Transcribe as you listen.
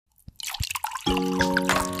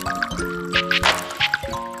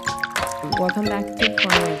Welcome back to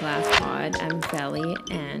Pouring a Glass Pod. I'm Belly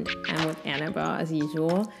and I'm with Annabelle as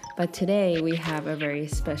usual. But today we have a very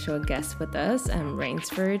special guest with us,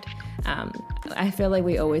 Rainesford. I feel like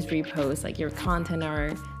we always repost like your content on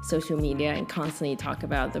our social media and constantly talk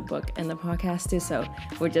about the book and the podcast too. So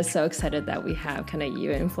we're just so excited that we have kind of you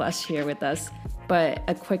in flesh here with us. But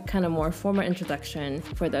a quick kind of more formal introduction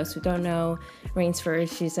for those who don't know,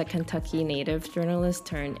 Rainesford, she's a Kentucky native journalist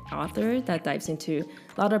turned author that dives into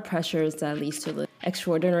a lot of pressures that leads to the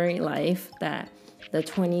extraordinary life that the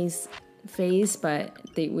 20s face, but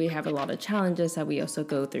we have a lot of challenges that we also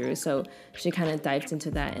go through. So she kind of dives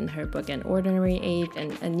into that in her book, An Ordinary Age,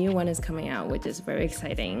 and a new one is coming out, which is very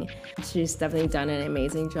exciting. She's definitely done an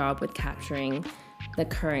amazing job with capturing the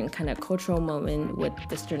current kind of cultural moment with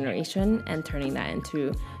this generation and turning that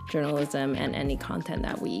into journalism and any content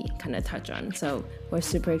that we kind of touch on. So we're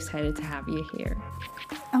super excited to have you here.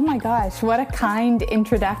 Oh my gosh, what a kind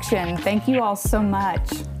introduction. Thank you all so much.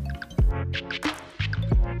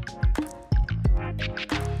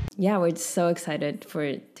 Yeah, we're so excited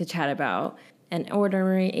to chat about An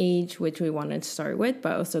Ordinary Age, which we wanted to start with,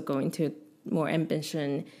 but also going to more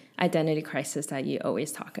ambition, identity crisis that you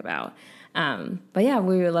always talk about. But yeah,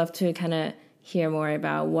 we would love to kind of hear more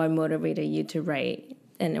about what motivated you to write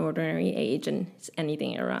An Ordinary Age and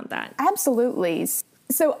anything around that. Absolutely.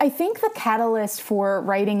 So I think the catalyst for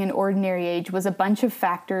writing An Ordinary Age was a bunch of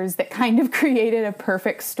factors that kind of created a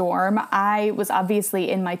perfect storm. I was obviously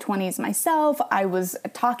in my 20s myself. I was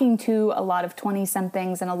talking to a lot of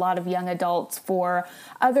 20-somethings and a lot of young adults for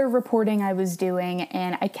other reporting I was doing,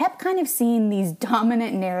 and I kept kind of seeing these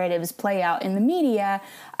dominant narratives play out in the media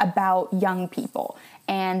about young people.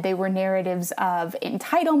 And they were narratives of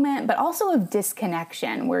entitlement, but also of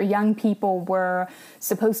disconnection, where young people were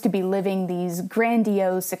supposed to be living these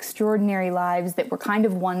grandiose, extraordinary lives that were kind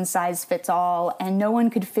of one size fits all, and no one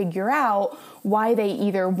could figure out why they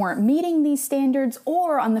either weren't meeting these standards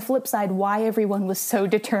or, on the flip side, why everyone was so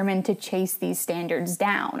determined to chase these standards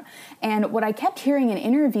down. And what I kept hearing in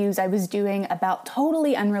interviews I was doing about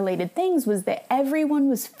totally unrelated things was that everyone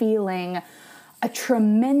was feeling a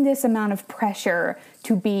tremendous amount of pressure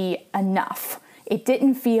to be enough. It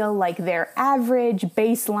didn't feel like their average,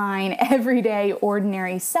 baseline, everyday,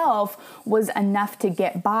 ordinary self was enough to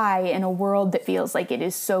get by in a world that feels like it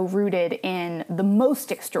is so rooted in the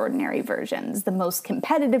most extraordinary versions, the most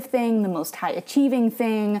competitive thing, the most high-achieving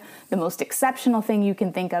thing, the most exceptional thing you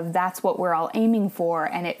can think of. That's what we're all aiming for,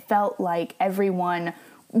 and it felt like everyone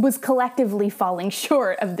was collectively falling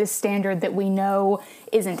short of this standard that we know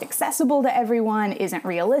isn't accessible to everyone, isn't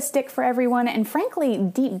realistic for everyone, and frankly,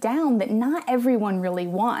 deep down, that not everyone really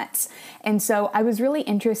wants. And so I was really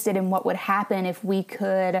interested in what would happen if we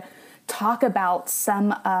could talk about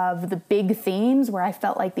some of the big themes where I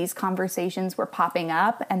felt like these conversations were popping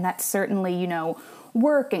up, and that's certainly,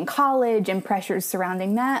 work and college and pressures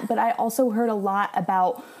surrounding that, but I also heard a lot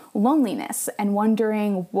about loneliness and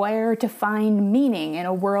wondering where to find meaning in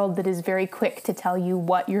a world that is very quick to tell you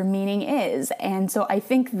what your meaning is. And so I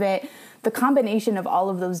think that the combination of all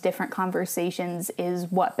of those different conversations is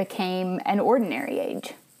what became An Ordinary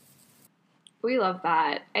Age. We love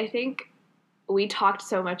that. I think we talked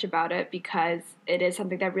so much about it because it is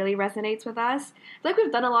something that really resonates with us. I feel like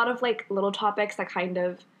we've done a lot of little topics that kind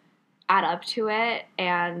of add up to it,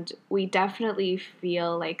 and we definitely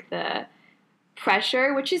feel like the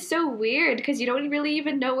pressure, which is so weird because you don't really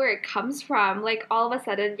even know where it comes from. Like all of a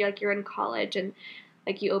sudden you're in college and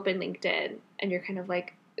you open LinkedIn and you're kind of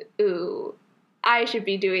like, ooh, I should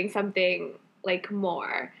be doing something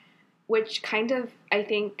more, which kind of I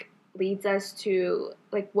think leads us to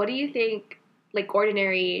what do you think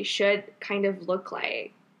ordinary should kind of look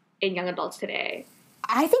like in young adults today?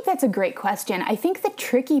 I think that's a great question. I think the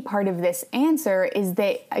tricky part of this answer is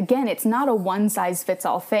that, again, it's not a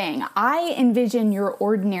one-size-fits-all thing. I envision your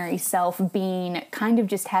ordinary self being kind of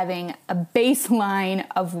just having a baseline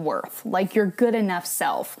of worth, like your good enough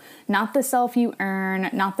self, not the self you earn,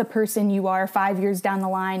 not the person you are 5 years down the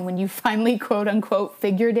line when you finally, quote-unquote,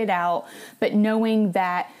 figured it out, but knowing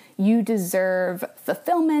that you deserve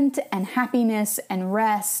fulfillment and happiness and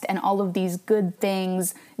rest and all of these good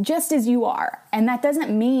things just as you are. And that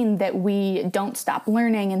doesn't mean that we don't stop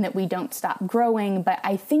learning and that we don't stop growing, but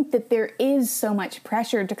I think that there is so much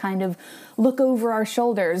pressure to kind of look over our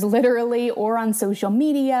shoulders, literally, or on social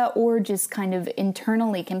media, or just kind of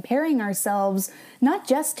internally comparing ourselves, not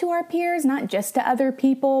just to our peers, not just to other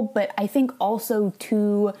people, but I think also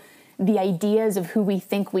to the ideas of who we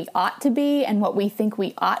think we ought to be and what we think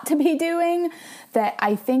we ought to be doing, that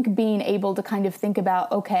I think being able to kind of think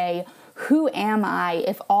about, okay, who am I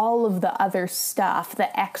if all of the other stuff, the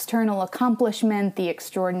external accomplishment, the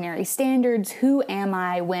extraordinary standards, who am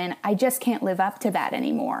I when I just can't live up to that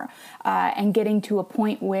anymore? And getting to a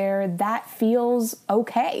point where that feels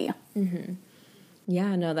okay. Mm-hmm.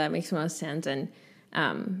 Yeah, no, that makes most sense. And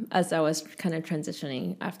as I was kind of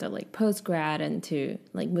transitioning after like post-grad and to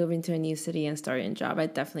like moving to a new city and starting a job, I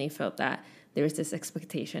definitely felt that there was this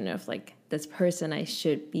expectation of like this person I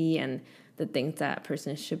should be and the things that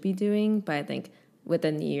person should be doing. But I think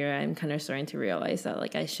within the year, I'm kind of starting to realize that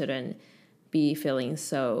like I shouldn't be feeling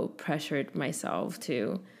so pressured myself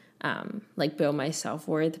to like build my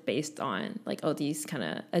self-worth based on like all these kind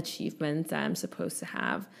of achievements that I'm supposed to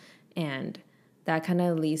have. And that kind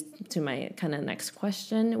of leads to my kind of next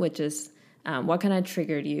question, which is what kind of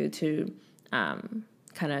triggered you to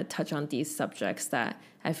kind of touch on these subjects that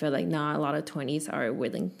I feel like not a lot of 20s are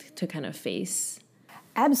willing to kind of face?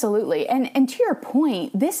 Absolutely. And to your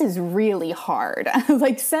point, this is really hard.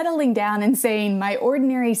 Like settling down and saying my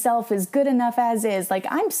ordinary self is good enough as is. Like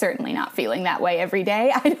I'm certainly not feeling that way every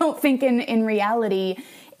day. I don't think in reality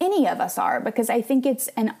any of us are, because I think it's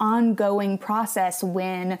an ongoing process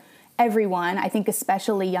when everyone, I think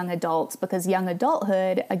especially young adults, because young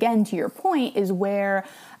adulthood, again, to your point, is where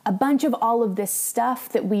a bunch of all of this stuff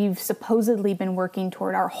that we've supposedly been working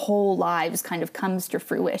toward our whole lives kind of comes to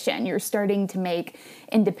fruition. You're starting to make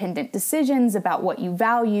independent decisions about what you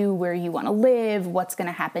value, where you want to live, what's going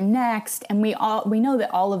to happen next. And we know that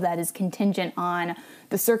all of that is contingent on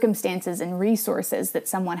the circumstances and resources that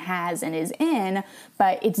someone has and is in,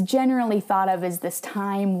 but it's generally thought of as this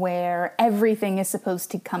time where everything is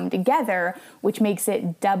supposed to come together, which makes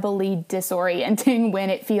it doubly disorienting when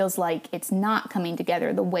it feels like it's not coming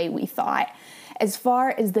together the way we thought. As far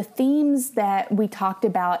as the themes that we talked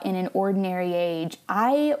about in An Ordinary Age,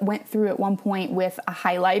 I went through at one point with a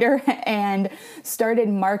highlighter and started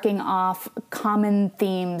marking off common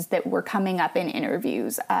themes that were coming up in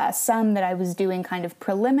interviews. Some that I was doing kind of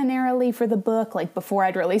preliminarily for the book, like before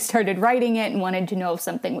I'd really started writing it and wanted to know if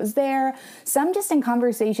something was there. Some just in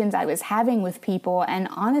conversations I was having with people, and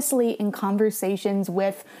honestly in conversations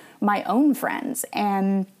with my own friends.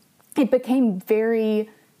 And it became very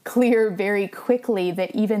clear very quickly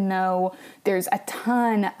that even though there's a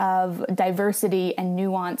ton of diversity and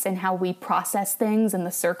nuance in how we process things and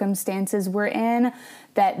the circumstances we're in,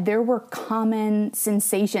 that there were common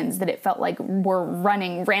sensations that it felt like were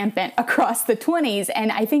running rampant across the 20s.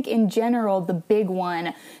 And I think in general, the big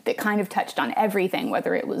one that kind of touched on everything,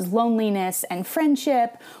 whether it was loneliness and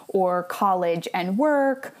friendship or college and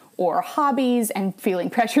work or hobbies and feeling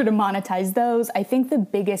pressure to monetize those, I think the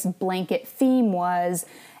biggest blanket theme was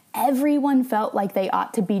everyone felt like they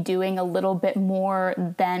ought to be doing a little bit more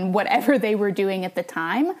than whatever they were doing at the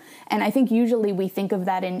time. And I think usually we think of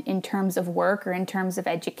that in terms of work or in terms of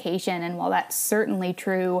education. And while that's certainly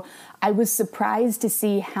true, I was surprised to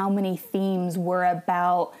see how many themes were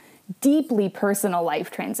about deeply personal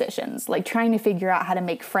life transitions, like trying to figure out how to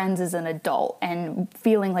make friends as an adult and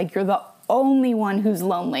feeling like you're the only one who's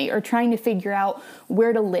lonely, or trying to figure out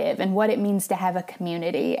where to live and what it means to have a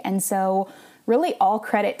community. And so really all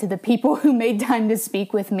credit to the people who made time to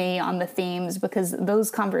speak with me on the themes, because those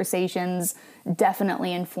conversations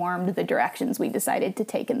definitely informed the directions we decided to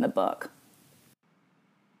take in the book.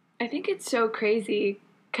 I think it's so crazy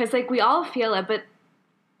because like we all feel it, but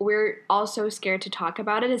we're all so scared to talk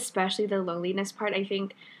about it, especially the loneliness part. I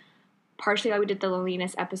think partially why we did the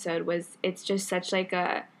loneliness episode was it's just such like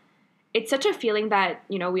it's such a feeling that,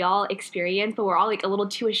 you know, we all experience, but we're all like a little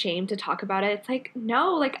too ashamed to talk about it. It's like,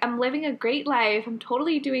 no, like I'm living a great life. I'm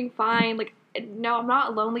totally doing fine. Like, no, I'm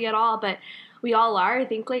not lonely at all, but we all are. I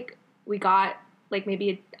think like we got like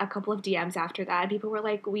maybe a couple of DMs after that. People were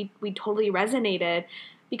like, we totally resonated,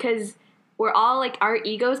 because we're all like, our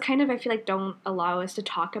egos kind of, I feel like, don't allow us to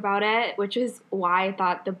talk about it, which is why I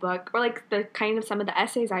thought the book, or like the kind of some of the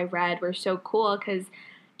essays I read were so cool, because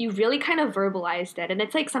you really kind of verbalized it. And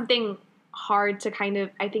it's like something hard to kind of,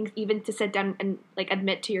 I think, even to sit down and like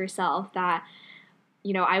admit to yourself that,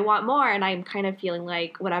 you know, I want more, and I'm kind of feeling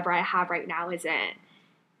like whatever I have right now isn't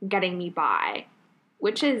getting me by,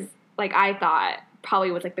 which is like, I thought probably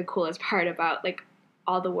was like the coolest part about like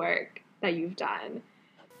all the work that you've done.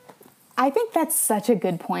 I think that's such a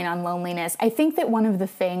good point on loneliness. I think that one of the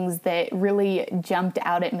things that really jumped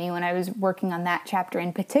out at me when I was working on that chapter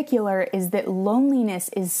in particular is that loneliness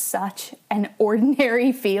is such an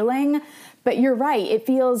ordinary feeling, but you're right, it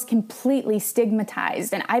feels completely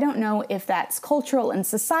stigmatized. And I don't know if that's cultural and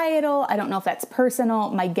societal. I don't know if that's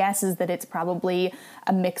personal. My guess is that it's probably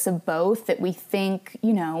a mix of both, that we think,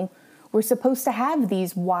 you know, we're supposed to have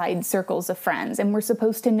these wide circles of friends, and we're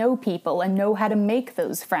supposed to know people and know how to make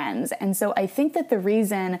those friends. And so I think that the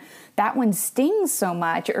reason that one stings so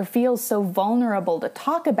much or feels so vulnerable to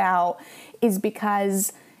talk about is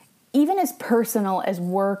because even as personal as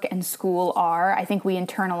work and school are, I think we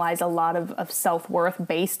internalize a lot of self-worth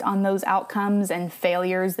based on those outcomes and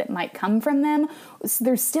failures that might come from them. So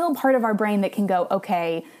there's still part of our brain that can go,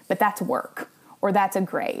 okay, but that's work, or that's a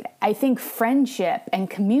grade. I think friendship and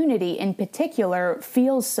community in particular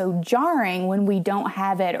feels so jarring when we don't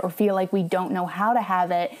have it or feel like we don't know how to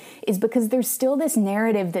have it, is because there's still this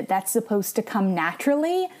narrative that that's supposed to come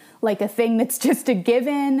naturally, like a thing that's just a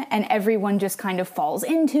given and everyone just kind of falls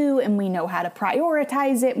into, and we know how to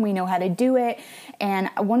prioritize it and we know how to do it. And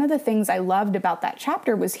one of the things I loved about that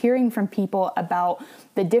chapter was hearing from people about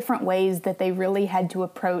the different ways that they really had to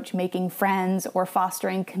approach making friends or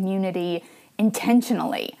fostering community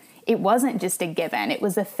intentionally. It wasn't just a given. It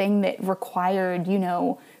was a thing that required,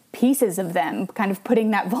 pieces of them, kind of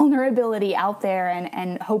putting that vulnerability out there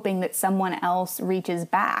and hoping that someone else reaches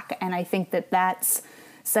back. And I think that that's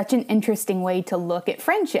such an interesting way to look at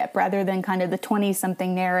friendship rather than kind of the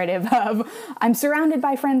 20-something narrative of I'm surrounded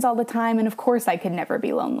by friends all the time and of course I could never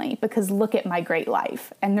be lonely because look at my great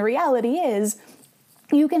life. And the reality is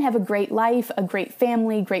you can have a great life, a great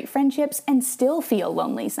family, great friendships, and still feel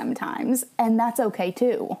lonely sometimes. And that's okay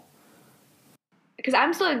too. Because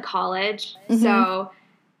I'm still in college, so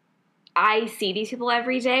I see these people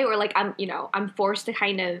every day, or like I'm forced to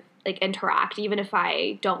kind of like interact, even if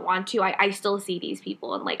I don't want to. I still see these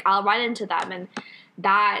people, and like I'll run into them, and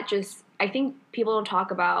that just, I think people don't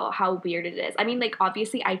talk about how weird it is. I mean, like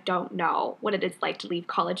obviously I don't know what it is like to leave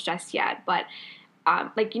college just yet, but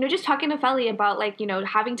just talking to Feli about like,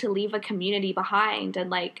 having to leave a community behind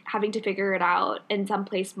and like having to figure it out in some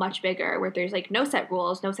place much bigger where there's like no set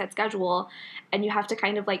rules, no set schedule, and you have to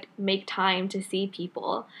kind of like make time to see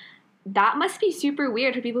people. That must be super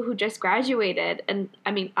weird for people who just graduated. And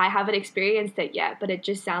I mean, I haven't experienced it yet, but it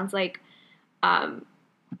just sounds like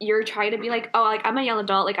you're trying to be like, oh, like I'm a young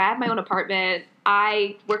adult, like I have my own apartment,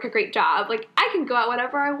 I work a great job, like I can go out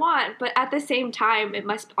whenever I want. But at the same time, it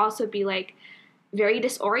must also be like very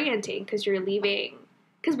disorienting because you're leaving.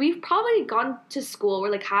 Because we've probably gone to school or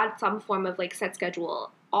like had some form of like set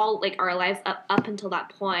schedule all like our lives up until that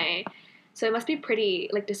point. So it must be pretty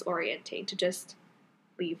like disorienting to just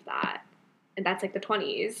leave that. And that's like the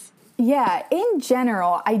 20s. Yeah, in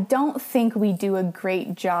general, I don't think we do a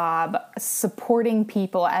great job supporting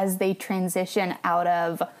people as they transition out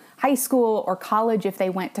of high school or college if they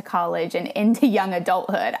went to college and into young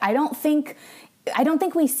adulthood. I don't think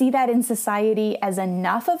we see that in society as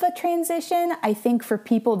enough of a transition. I think for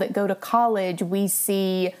people that go to college, we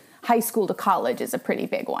see high school to college is a pretty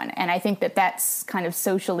big one. And I think that that's kind of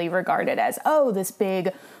socially regarded as, oh, this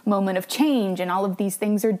big moment of change and all of these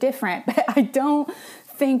things are different. But I don't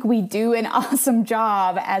think we do an awesome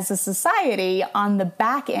job as a society on the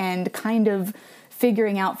back end kind of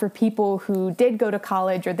figuring out for people who did go to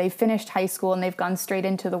college or they finished high school and they've gone straight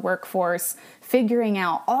into the workforce, figuring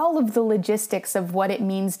out all of the logistics of what it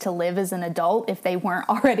means to live as an adult if they weren't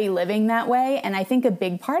already living that way. And I think a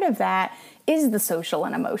big part of that is the social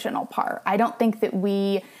and emotional part. I don't think that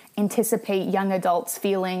we anticipate young adults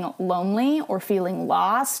feeling lonely or feeling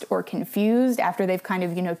lost or confused after they've kind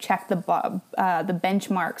of, checked the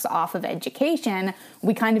benchmarks off of education.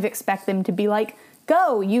 We kind of expect them to be like,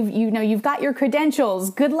 go, you've got your credentials,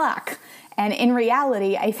 good luck. And in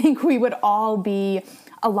reality, I think we would all be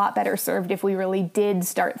a lot better served if we really did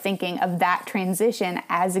start thinking of that transition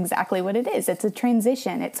as exactly what it is. It's a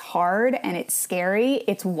transition. It's hard and it's scary.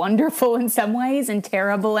 It's wonderful in some ways and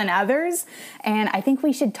terrible in others. And I think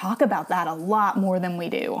we should talk about that a lot more than we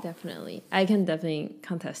do. Definitely. I can definitely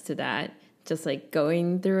contest to that. Just like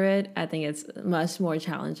going through it, I think it's much more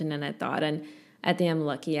challenging than I thought. And I think I'm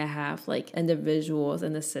lucky I have like individuals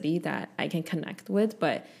in the city that I can connect with.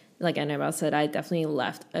 But like Annabelle said, I definitely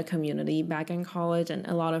left a community back in college, and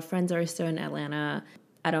a lot of friends are still in Atlanta.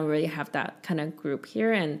 I don't really have that kind of group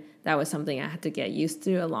here, and that was something I had to get used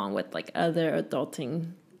to along with like other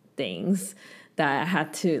adulting things that I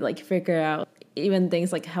had to like figure out, even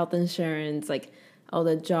things like health insurance, like all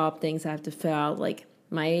the job things I have to fill out. Like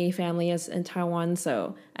my family is in Taiwan,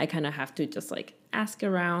 so I kind of have to just like ask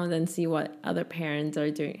around and see what other parents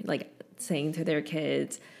are doing, like saying to their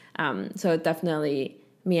kids. So definitely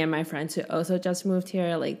me and my friends who also just moved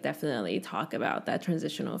here, like definitely talk about that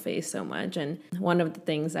transitional phase so much. And one of the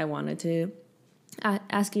things I wanted to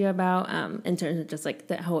ask you about in terms of just like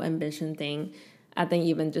the whole ambition thing, I think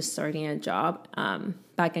even just starting a job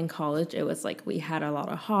back in college, it was like we had a lot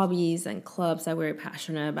of hobbies and clubs that we were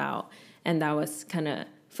passionate about. And that was kind of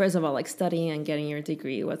first of all, like studying and getting your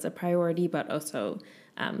degree was a priority, but also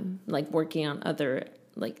like working on other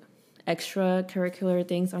like extracurricular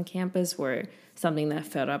things on campus were something that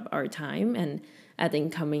filled up our time. And I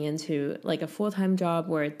think coming into like a full-time job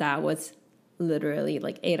where that was literally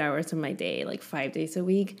like 8 hours of my day, like 5 days a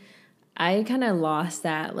week, I kind of lost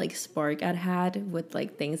that like spark I'd had with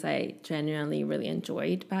like things I genuinely really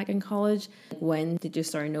enjoyed back in college. When did you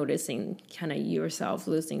start noticing kind of yourself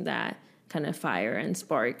losing that kind of fire and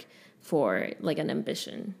spark for like an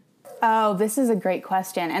ambition? Oh, this is a great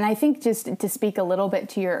question. And I think just to speak a little bit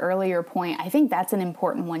to your earlier point, I think that's an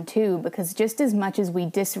important one too, because just as much as we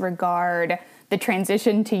disregard the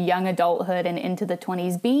transition to young adulthood and into the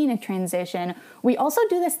 20s being a transition, we also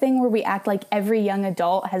do this thing where we act like every young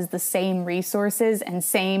adult has the same resources and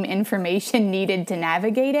same information needed to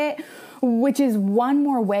navigate it, which is one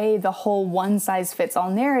more way the whole one-size-fits-all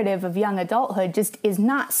narrative of young adulthood just is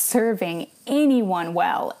not serving anyone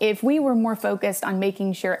well. If we were more focused on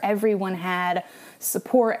making sure everyone had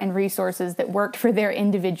support and resources that worked for their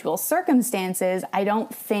individual circumstances, I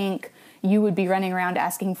don't think you would be running around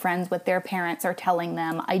asking friends what their parents are telling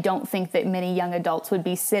them. I don't think that many young adults would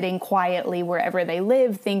be sitting quietly wherever they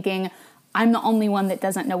live thinking, I'm the only one that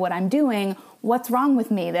doesn't know what I'm doing. What's wrong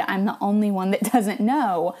with me that I'm the only one that doesn't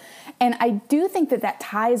know? And I do think that that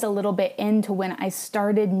ties a little bit into when I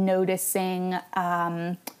started noticing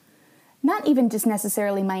not even just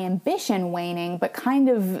necessarily my ambition waning, but kind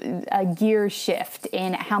of a gear shift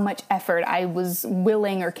in how much effort I was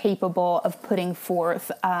willing or capable of putting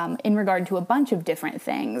forth in regard to a bunch of different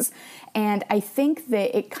things. And I think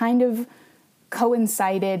that it kind of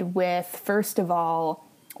coincided with, first of all,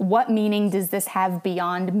 what meaning does this have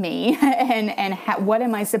beyond me? and what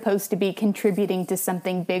am I supposed to be contributing to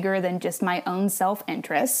something bigger than just my own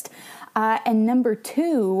self-interest? And number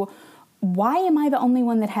two, why am I the only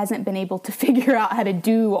one that hasn't been able to figure out how to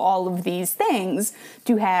do all of these things?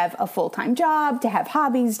 To have a full-time job, to have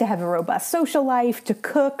hobbies, to have a robust social life, to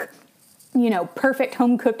cook, perfect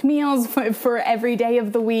home-cooked meals for every day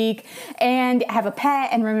of the week, and have a pet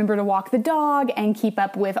and remember to walk the dog and keep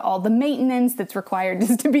up with all the maintenance that's required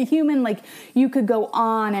just to be human. Like, you could go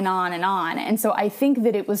on and on and on. And so I think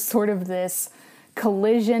that it was sort of this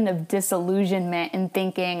collision of disillusionment and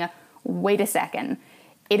thinking, wait a second,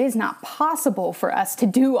 it is not possible for us to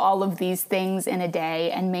do all of these things in a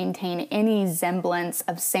day and maintain any semblance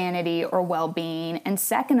of sanity or well-being. And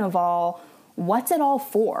second of all, what's it all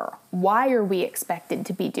for? Why are we expected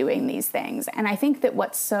to be doing these things? And I think that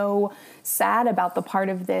what's so sad about the part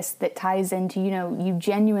of this that ties into, you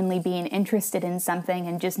genuinely being interested in something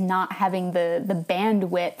and just not having the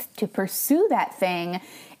bandwidth to pursue that thing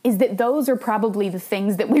is that those are probably the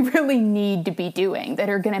things that we really need to be doing, that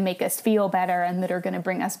are going to make us feel better and that are going to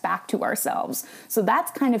bring us back to ourselves. So that's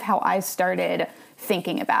kind of how I started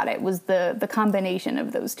thinking about it, was the combination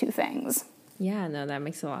of those two things. Yeah, no, that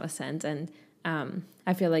makes a lot of sense. And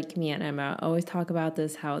I feel like me and Emma always talk about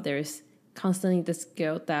this, how there's constantly this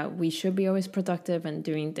guilt that we should be always productive and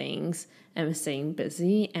doing things and staying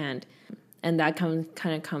busy. And that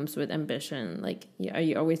kind of comes with ambition. Like, are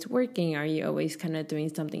you always working? Are you always kind of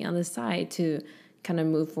doing something on the side to kind of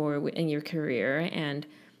move forward in your career? And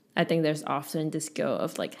I think there's often this guilt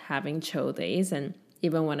of like having chill days. And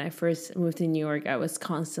even when I first moved to New York, I was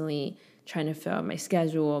constantly trying to fill out my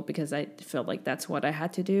schedule because I felt like that's what I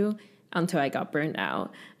had to do until I got burned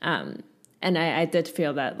out. And I did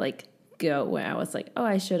feel that like guilt where I was like, oh,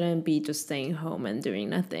 I shouldn't be just staying home and doing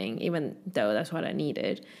nothing, even though that's what I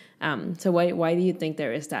needed. So why do you think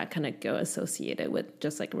there is that kind of guilt associated with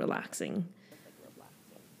just like relaxing?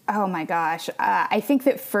 Oh my gosh. I think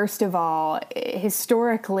that first of all,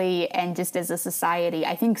 historically and just as a society,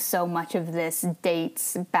 I think so much of this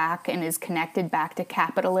dates back and is connected back to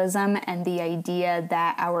capitalism and the idea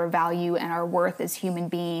that our value and our worth as human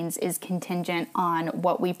beings is contingent on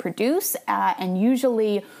what we produce, and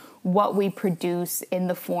usually what we produce in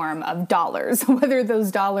the form of dollars, whether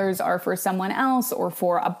those dollars are for someone else or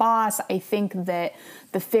for a boss. I think that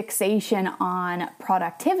the fixation on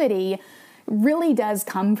productivity really does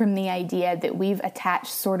come from the idea that we've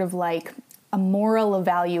attached sort of like a moral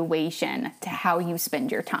evaluation to how you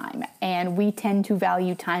spend your time. And we tend to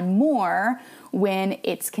value time more when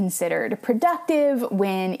it's considered productive,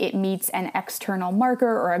 when it meets an external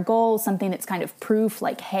marker or a goal, something that's kind of proof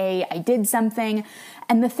like, hey, I did something.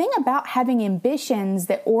 And the thing about having ambitions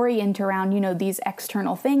that orient around, these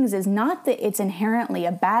external things is not that it's inherently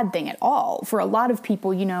a bad thing at all. For a lot of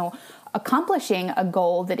people, accomplishing a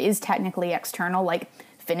goal that is technically external, like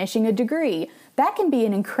finishing a degree, that can be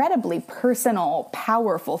an incredibly personal,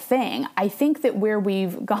 powerful thing. I think that where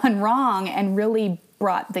we've gone wrong and really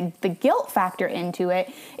brought the guilt factor into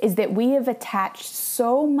it is that we have attached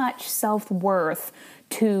so much self-worth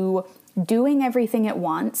to doing everything at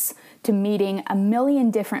once, to meeting a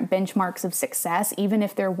million different benchmarks of success, even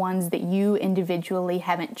if they're ones that you individually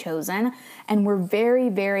haven't chosen. And we're very,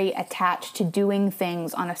 very attached to doing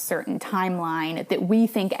things on a certain timeline that we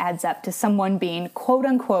think adds up to someone being quote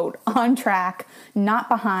unquote on track, not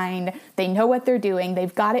behind. They know what they're doing.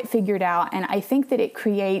 They've got it figured out. And I think that it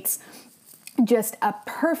creates just a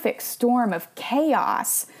perfect storm of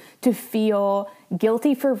chaos to feel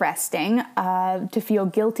guilty for resting, to feel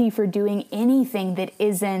guilty for doing anything that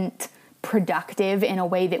isn't productive in a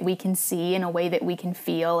way that we can see, in a way that we can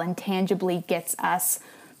feel, and tangibly gets us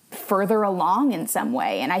further along in some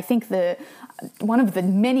way. And I think one of the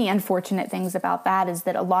many unfortunate things about that is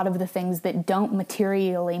that a lot of the things that don't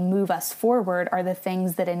materially move us forward are the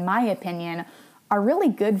things that, in my opinion, are really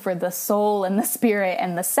good for the soul and the spirit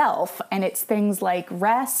and the self. And it's things like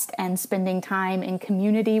rest and spending time in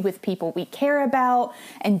community with people we care about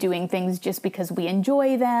and doing things just because we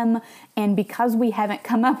enjoy them. And because we haven't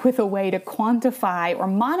come up with a way to quantify or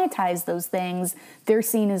monetize those things, they're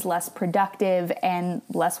seen as less productive and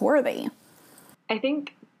less worthy. I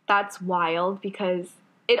think that's wild because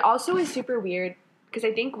it also is super weird because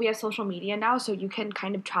I think we have social media now, so you can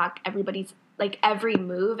kind of track everybody's like every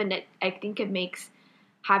move, and I think it makes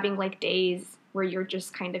having like days where you're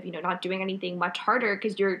just kind of, not doing anything much harder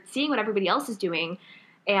because you're seeing what everybody else is doing.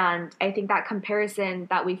 And I think that comparison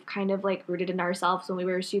that we've kind of like rooted in ourselves when we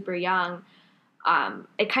were super young,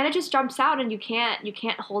 it kind of just jumps out and you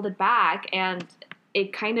can't hold it back. And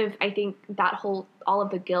it kind of, I think that all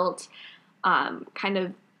of the guilt kind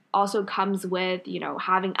of also comes with,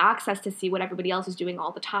 having access to see what everybody else is doing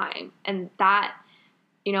all the time. And that,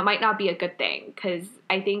 might not be a good thing, because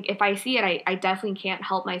I think if I see it, I definitely can't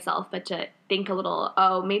help myself but to think a little,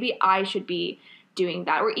 oh, maybe I should be doing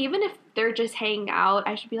that. Or even if they're just hanging out,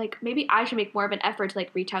 I should be like, maybe I should make more of an effort to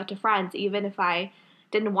like reach out to friends, even if I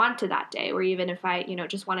didn't want to that day, or even if I,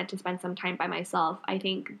 just wanted to spend some time by myself. I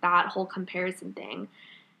think that whole comparison thing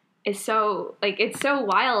is so, like, it's so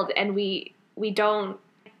wild, and we don't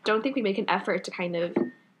think we make an effort to kind of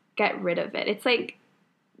get rid of it. It's like,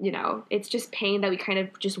 it's just pain that we kind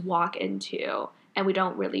of just walk into and we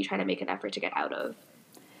don't really try to make an effort to get out of.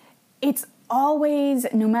 It's always,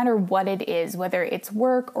 no matter what it is, whether it's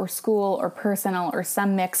work or school or personal or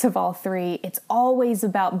some mix of all three, it's always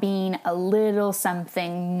about being a little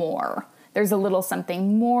something more. There's a little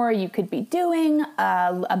something more you could be doing,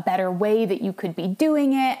 a better way that you could be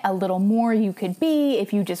doing it, a little more you could be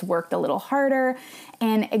if you just worked a little harder.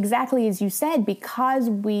 And exactly as you said, because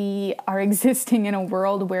we are existing in a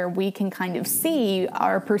world where we can kind of see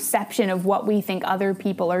our perception of what we think other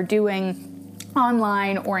people are doing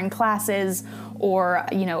online or in classes or,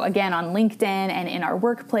 again, on LinkedIn and in our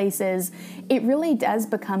workplaces, it really does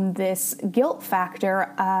become this guilt factor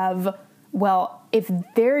of, well, if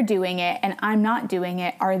they're doing it and I'm not doing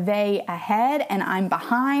it, are they ahead and I'm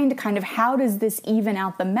behind? Kind of how does this even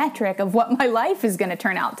out the metric of what my life is going to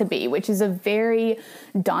turn out to be, which is a very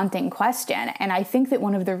daunting question. And I think that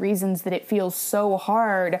one of the reasons that it feels so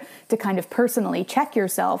hard to kind of personally check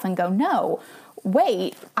yourself and go, no,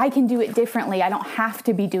 wait, I can do it differently. I don't have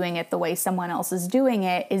to be doing it the way someone else is doing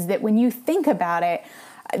it, is that when you think about it,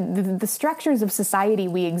 the structures of society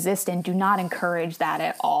we exist in do not encourage that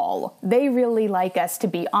at all. They really like us to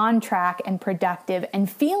be on track and productive and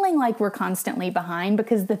feeling like we're constantly behind,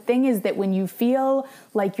 because the thing is that when you feel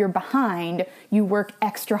like you're behind, you work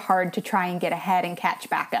extra hard to try and get ahead and catch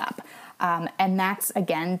back up. And that's,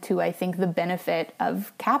 again, to, I think, the benefit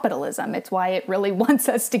of capitalism. It's why it really wants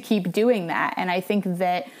us to keep doing that. And I think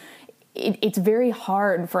that it's very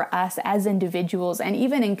hard for us as individuals and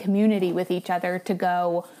even in community with each other to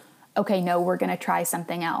go, okay, no, we're going to try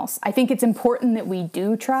something else. I think it's important that we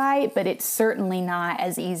do try, but it's certainly not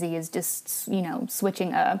as easy as just,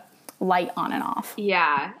 switching a light on and off.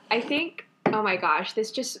 Yeah, I think, oh my gosh,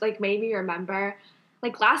 this just like made me remember,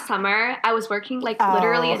 like last summer, I was working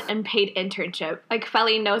literally an unpaid internship. Like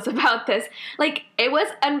Feli knows about this. Like it was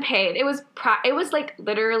unpaid. It was like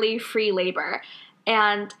literally free labor.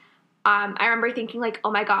 And I remember thinking like, oh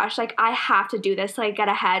my gosh, like I have to do this to like get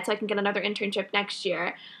ahead so I can get another internship next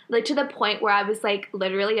year. Like to the point where I was like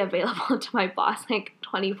literally available to my boss like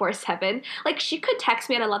 24/7. Like she could text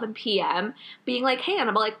me at 11 p.m. being like, hey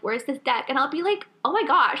Annabelle, like where's this deck? And I'll be like, oh my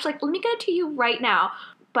gosh, like let me get it to you right now.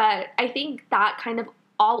 But I think that kind of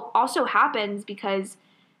also happens because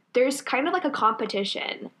there's kind of like a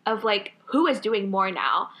competition of like who is doing more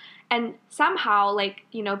now. And somehow, like,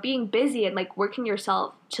 being busy and, like, working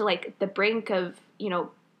yourself to, like, the brink of,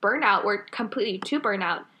 burnout or completely to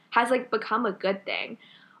burnout has like become a good thing.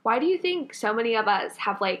 Why do you think so many of us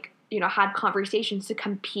have like, had conversations to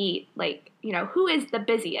compete, like, who is the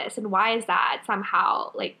busiest, and why is that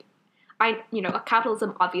somehow like,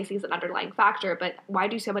 capitalism obviously is an underlying factor, but why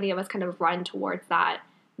do so many of us kind of run towards that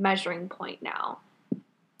measuring point now?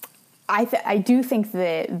 I do think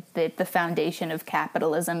that the foundation of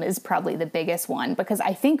capitalism is probably the biggest one, because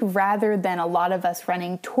I think rather than a lot of us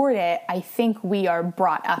running toward it, I think we are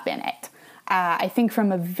brought up in it. I think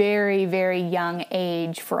from a very, very young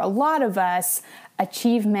age, for a lot of us,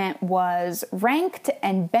 achievement was ranked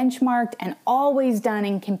and benchmarked and always done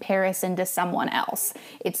in comparison to someone else.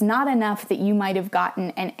 It's not enough that you might have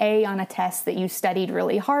gotten an A on a test that you studied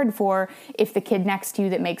really hard for if the kid next to you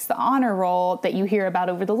that makes the honor roll that you hear about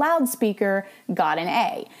over the loudspeaker got an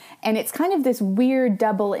A. And it's kind of this weird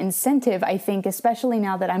double incentive, I think, especially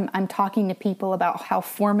now that I'm talking to people about how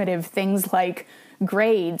formative things like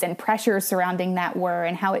grades and pressure surrounding that were,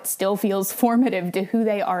 and how it still feels formative to who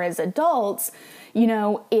they are as adults.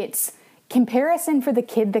 It's comparison for the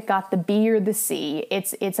kid that got the B or the C.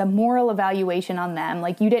 It's a moral evaluation on them.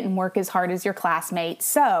 Like, you didn't work as hard as your classmates,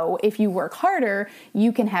 so if you work harder,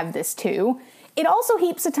 you can have this too. It also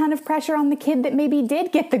heaps a ton of pressure on the kid that maybe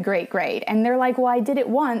did get the great grade, and they're like, well, I did it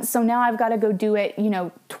once, so now I've got to go do it,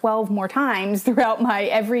 12 more times throughout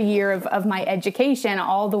every year of my education,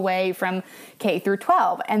 all the way from K through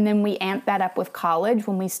 12. And then we amp that up with college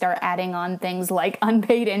when we start adding on things like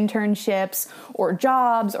unpaid internships or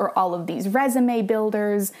jobs or all of these resume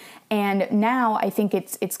builders. And now I think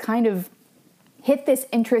it's kind of hit this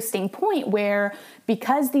interesting point where,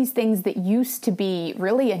 because these things that used to be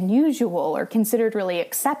really unusual or considered really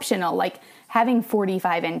exceptional, like having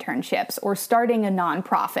 45 internships or starting a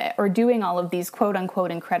nonprofit or doing all of these quote unquote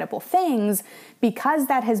incredible things, because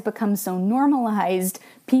that has become so normalized,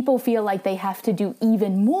 people feel like they have to do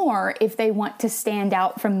even more if they want to stand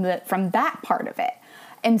out from that part of it.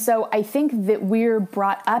 And so I think that we're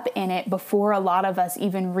brought up in it before a lot of us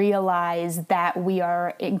even realize that we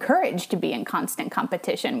are encouraged to be in constant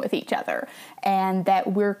competition with each other, and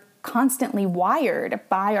that we're constantly wired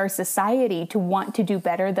by our society to want to do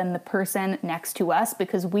better than the person next to us,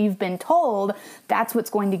 because we've been told that's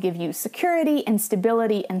what's going to give you security and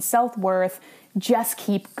stability and self-worth. Just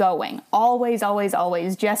keep going. Always, always,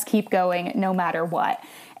 always just keep going no matter what.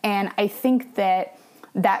 And I think that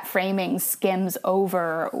framing skims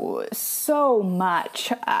over so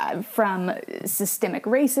much from systemic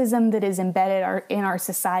racism that is embedded in our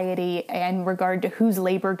society in regard to whose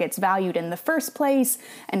labor gets valued in the first place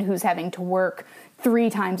and who's having to work 3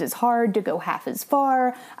 times as hard to go half as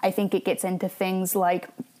far. I think it gets into things like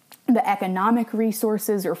the economic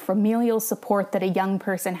resources or familial support that a young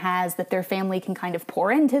person has, that their family can kind of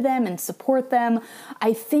pour into them and support them.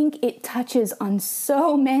 I think it touches on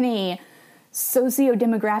so many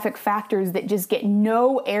socio-demographic factors that just get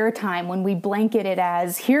no airtime when we blanket it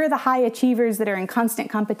as, here are the high achievers that are in constant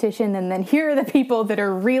competition, and then here are the people that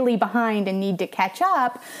are really behind and need to catch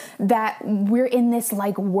up, that we're in this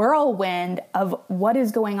like whirlwind of what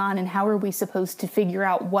is going on and how are we supposed to figure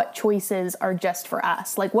out what choices are just for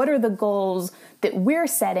us. Like, what are the goals that we're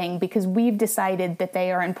setting because we've decided that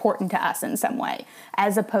they are important to us in some way,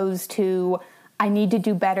 as opposed to, I need to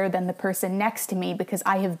do better than the person next to me because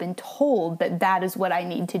I have been told that that is what I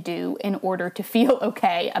need to do in order to feel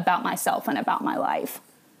okay about myself and about my life.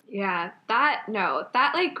 Yeah, that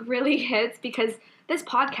like really hits, because this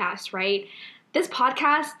podcast, right? This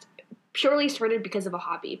podcast purely started because of a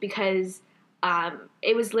hobby, because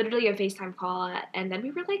it was literally a FaceTime call, and then we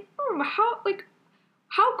were like,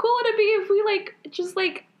 how cool would it be if we like just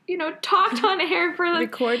like, talked on air for like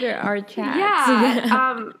recorded our chats.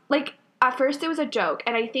 Yeah. Like, at first it was a joke,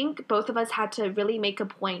 and I think both of us had to really make a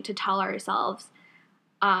point to tell ourselves,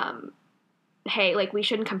 hey, like, we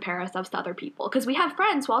shouldn't compare ourselves to other people, because we have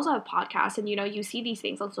friends who also have podcasts, and you see these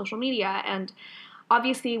things on social media, and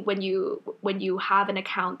obviously when you have an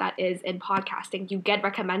account that is in podcasting, you get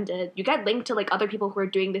recommended, you get linked to like other people who are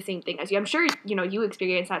doing the same thing as you. I'm sure you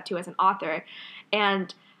experience that too as an author,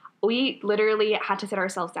 and we literally had to sit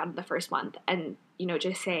ourselves down in the first month and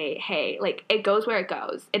just say, hey, like, it goes where it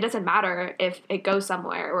goes. It doesn't matter if it goes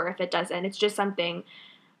somewhere or if it doesn't. It's just something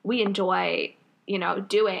we enjoy,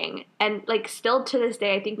 doing. And like, still to this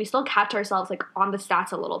day, I think we still catch ourselves like on the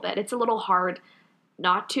stats a little bit. It's a little hard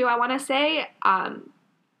not to, I want to say. And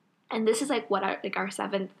this is like our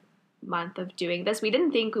 7th month of doing this. We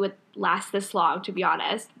didn't think we would last this long, to be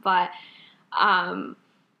honest, but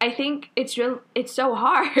I think it's so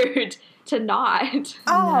hard to not.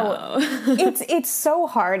 Oh, no. It's so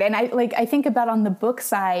hard. And I think about on the book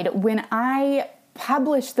side, when I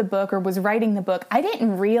published the book or was writing the book, I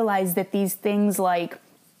didn't realize that these things like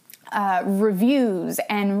reviews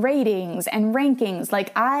and ratings and rankings.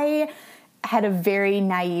 Like, I had a very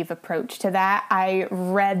naive approach to that. I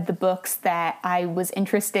read the books that I was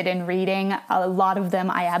interested in reading. A lot of them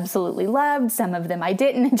I absolutely loved. Some of them I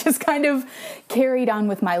didn't, and just kind of carried on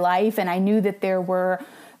with my life. And I knew that there were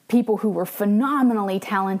people who were phenomenally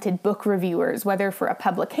talented book reviewers, whether for a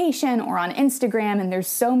publication or on Instagram, and there's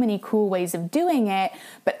so many cool ways of doing it.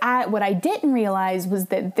 But what I didn't realize was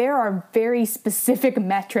that there are very specific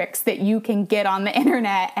metrics that you can get on the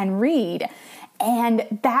internet and read.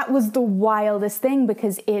 And that was the wildest thing,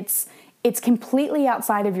 because it's completely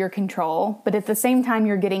outside of your control, but at the same time,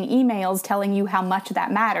 you're getting emails telling you how much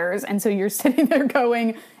that matters. And so you're sitting there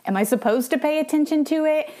going, am I supposed to pay attention to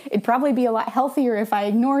it? It'd probably be a lot healthier if I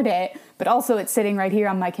ignored it, but also it's sitting right here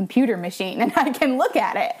on my computer machine and I can look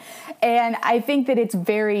at it. And I think that it's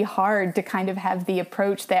very hard to kind of have the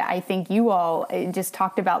approach that I think you all just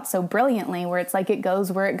talked about so brilliantly, where it's like it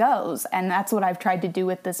goes where it goes. And that's what I've tried to do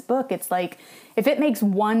with this book. It's like, if it makes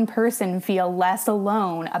one person feel less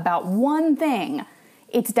alone about one thing,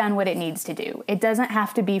 it's done what it needs to do. It doesn't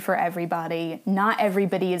have to be for everybody. Not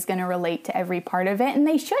everybody is going to relate to every part of it, and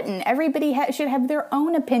they shouldn't. Everybody should have their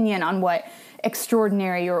own opinion on what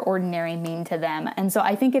extraordinary or ordinary mean to them. And so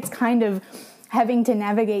I think it's kind of having to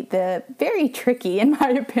navigate the very tricky, in my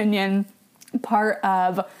opinion, part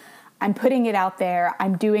of I'm putting it out there,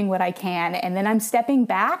 I'm doing what I can, and then I'm stepping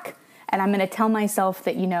back and I'm going to tell myself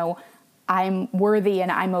that, I'm worthy and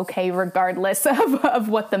I'm okay regardless of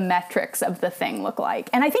what the metrics of the thing look like.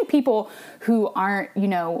 And I think people who aren't,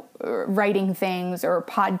 writing things or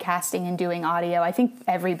podcasting and doing audio, I think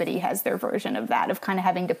everybody has their version of that, of kind of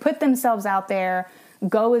having to put themselves out there,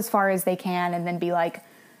 go as far as they can, and then be like,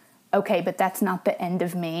 okay, but that's not the end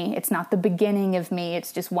of me. It's not the beginning of me.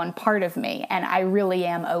 It's just one part of me. And I really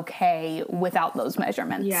am okay without those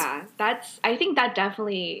measurements. Yeah, I think that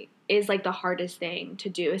definitely is like the hardest thing to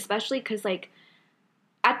do, especially because like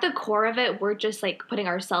at the core of it, we're just like putting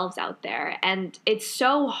ourselves out there, and it's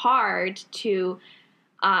so hard to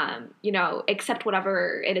accept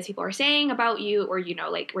whatever it is people are saying about you, or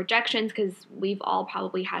like rejections, because we've all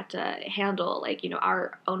probably had to handle like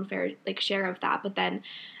our own fair like share of that. But then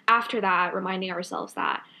after that, reminding ourselves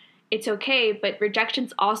that it's okay, but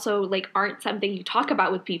rejections also like aren't something you talk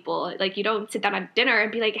about with people. Like, you don't sit down at dinner and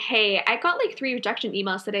be like, hey, I got like 3 rejection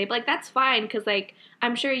emails today, but like that's fine, because like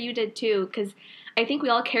I'm sure you did too. Because I think we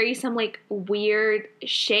all carry some like weird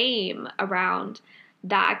shame around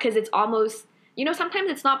that, because it's almost, sometimes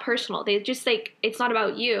it's not personal. They just like, it's not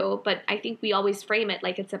about you, but I think we always frame it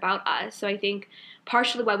like it's about us. So I think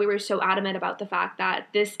partially why we were so adamant about the fact that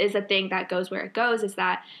this is a thing that goes where it goes is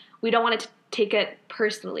that we don't want it to take it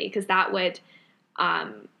personally, because that would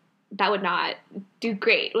not do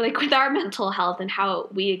great like with our mental health and how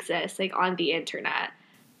we exist like on the internet.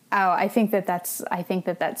 Oh, I think that's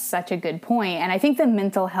such a good point. And I think the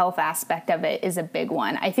mental health aspect of it is a big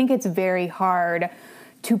one. I think it's very hard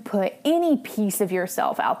to put any piece of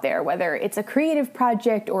yourself out there, whether it's a creative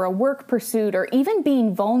project or a work pursuit, or even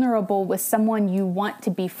being vulnerable with someone you want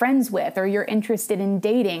to be friends with or you're interested in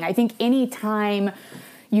dating. I think any time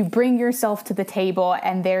you bring yourself to the table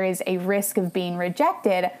and there is a risk of being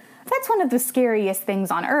rejected, that's one of the scariest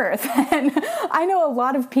things on earth. And I know a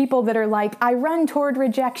lot of people that are like, I run toward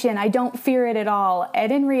rejection, I don't fear it at all.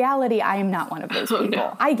 And in reality, I am not one of those people.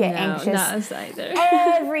 No. I get anxious not us either.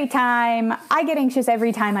 every time. I get anxious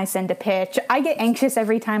every time I send a pitch. I get anxious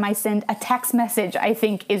every time I send a text message I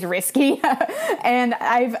think is risky. And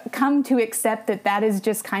I've come to accept that that is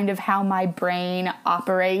just kind of how my brain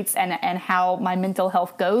operates and how my mental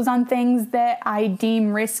health goes on things that I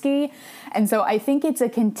deem risky. And so I think it's a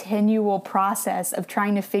continual process of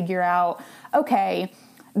trying to figure out, okay,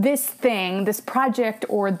 this thing, this project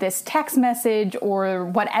or this text message or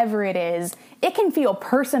whatever it is, it can feel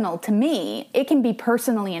personal to me. It can be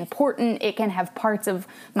personally important. It can have parts of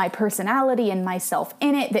my personality and myself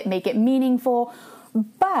in it that make it meaningful.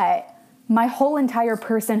 But my whole entire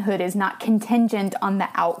personhood is not contingent on the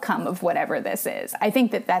outcome of whatever this is. I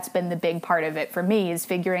think that that's been the big part of it for me, is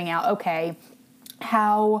figuring out, okay,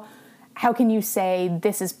 how can you say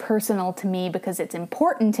this is personal to me because it's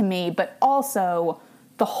important to me, but also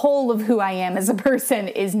the whole of who I am as a person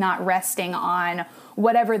is not resting on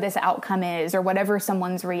whatever this outcome is or whatever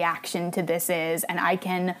someone's reaction to this is, and I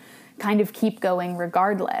can kind of keep going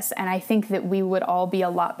regardless. And I think that we would all be a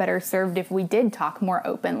lot better served if we did talk more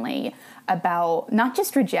openly about not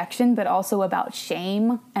just rejection, but also about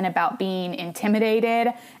shame and about being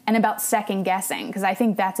intimidated and about second guessing, because I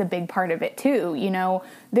think that's a big part of it too.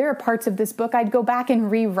 There are parts of this book I'd go back and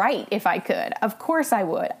rewrite if I could. Of course I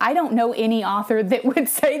would. I don't know any author that would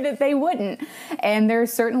say that they wouldn't. And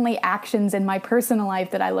there's certainly actions in my personal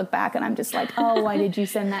life that I look back and I'm just like, oh, why did you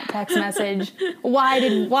send that text message? Why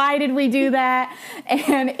did we do that?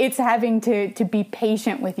 And it's having to be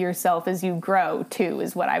patient with yourself as you grow too,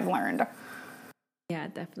 is what I've learned. Yeah,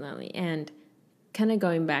 definitely. And kind of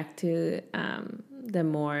going back to the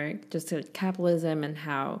more just capitalism and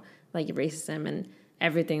how like racism and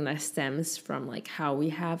everything that stems from like how we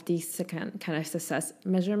have these kind of success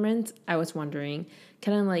measurements, I was wondering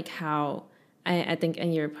kind of like how I think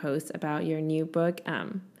in your post about your new book,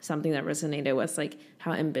 something that resonated was like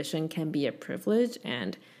how ambition can be a privilege,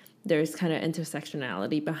 and there's kind of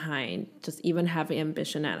intersectionality behind just even having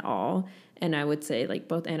ambition at all. And I would say like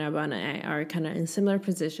both Annabelle and I are kind of in similar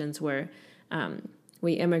positions where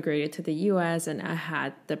we immigrated to the U.S. and I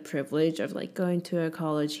had the privilege of like going to a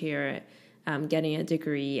college here, getting a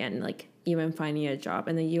degree, and like even finding a job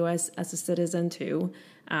in the U.S. as a citizen too.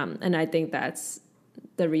 And I think that's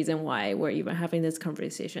the reason why we're even having this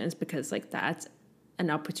conversation, is because like that's an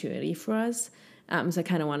opportunity for us. So I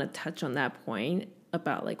kind of want to touch on that point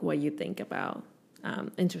about like what you think about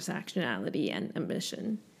intersectionality and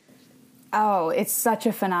ambition. Oh, it's such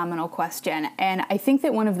a phenomenal question. And I think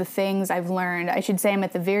that one of the things I've learned, I should say I'm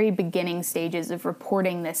at the very beginning stages of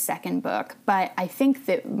reporting this second book, but I think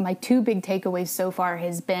that my two big takeaways so far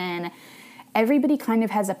has been everybody kind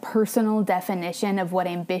of has a personal definition of what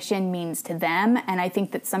ambition means to them. And I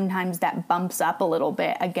think that sometimes that bumps up a little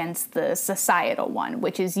bit against the societal one,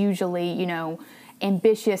 which is usually, you know,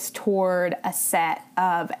 ambitious toward a set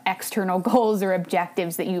of external goals or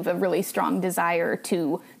objectives that you have a really strong desire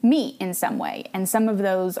to meet in some way. And some of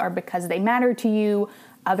those are because they matter to you.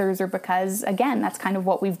 Others are because, again, that's kind of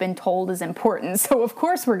what we've been told is important. So of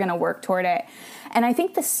course we're going to work toward it. And I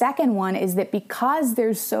think the second one is that because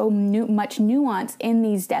there's so much nuance in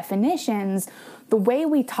these definitions, the way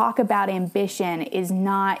we talk about ambition is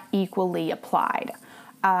not equally applied.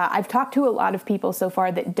 I've talked to a lot of people so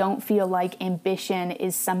far that don't feel like ambition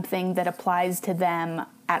is something that applies to them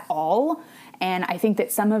at all. And I think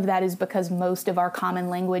that some of that is because most of our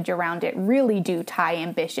common language around it really do tie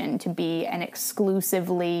ambition to be an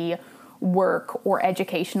exclusively work or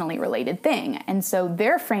educationally related thing. And so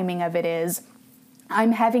their framing of it is,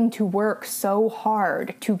 I'm having to work so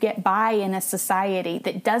hard to get by in a society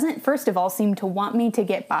that doesn't, first of all, seem to want me to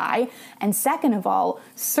get by, and second of all,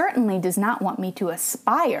 certainly does not want me to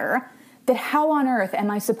aspire, that how on earth am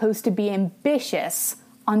I supposed to be ambitious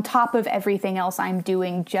on top of everything else I'm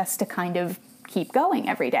doing just to kind of keep going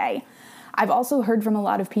every day? I've also heard from a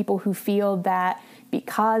lot of people who feel that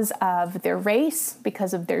because of their race,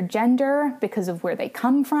 because of their gender, because of where they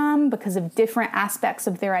come from, because of different aspects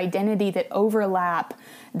of their identity that overlap,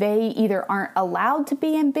 they either aren't allowed to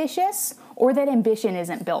be ambitious or that ambition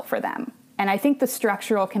isn't built for them. And I think the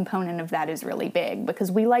structural component of that is really big, because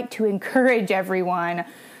we like to encourage everyone,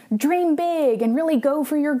 dream big and really go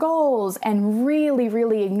for your goals, and really,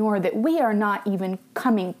 really ignore that we are not even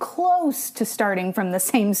coming close to starting from the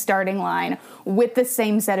same starting line with the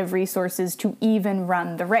same set of resources to even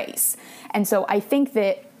run the race. And so I think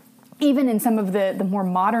that even in some of the more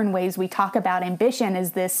modern ways we talk about ambition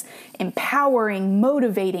as this empowering,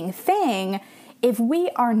 motivating thing, if we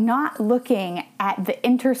are not looking at the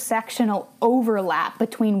intersectional overlap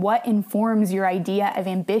between what informs your idea of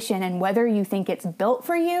ambition and whether you think it's built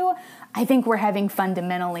for you, I think we're having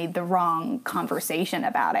fundamentally the wrong conversation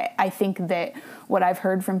about it. I think that what I've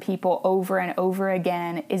heard from people over and over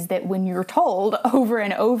again is that when you're told over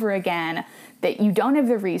and over again that you don't have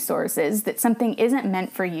the resources, that something isn't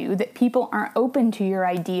meant for you, that people aren't open to your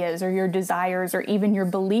ideas or your desires or even your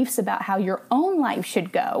beliefs about how your own life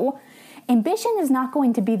should go, ambition is not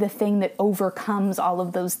going to be the thing that overcomes all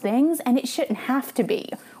of those things, and it shouldn't have to be.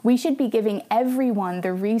 We should be giving everyone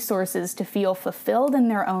the resources to feel fulfilled in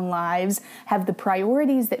their own lives, have the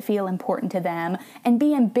priorities that feel important to them, and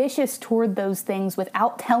be ambitious toward those things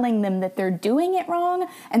without telling them that they're doing it wrong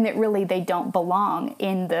and that really they don't belong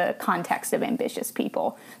in the context of ambitious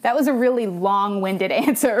people. That was a really long-winded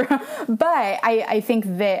answer, but I think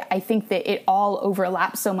that it all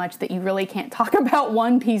overlaps so much that you really can't talk about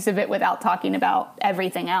one piece of it without talking about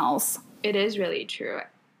everything else. It is really true.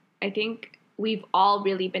 I think we've all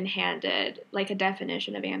really been handed like a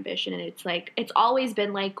definition of ambition, and it's like it's always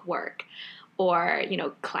been like work or, you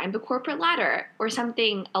know, climb the corporate ladder or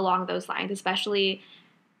something along those lines, especially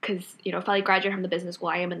because, you know, Felly graduated from the business school.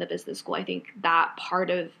 I am in the business school. I think that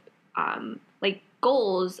part of like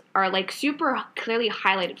goals are like super clearly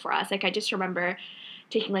highlighted for us. Like I just remember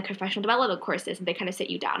taking like professional development courses, and they kind of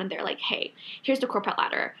sit you down and they're like, hey, here's the corporate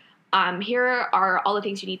ladder. here are all the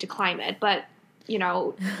things you need to climb it. But, you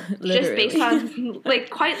know, just Literally. based on, like,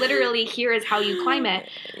 quite literally, here is how you climb it.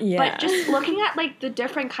 Yeah. But just looking at, like, the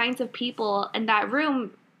different kinds of people in that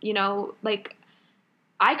room, you know, like,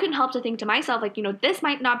 I couldn't help to think to myself, like, you know, this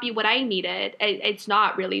might not be what I needed. It's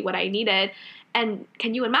not really what I needed. And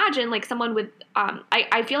can you imagine, like, someone with,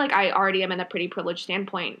 I feel like I already am in a pretty privileged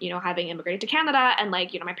standpoint, you know, having immigrated to Canada, and,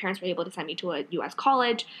 like, you know, my parents were able to send me to a U.S.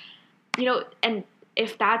 college, you know, and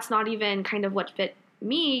if that's not even kind of what fit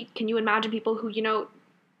me, can you imagine people who, you know,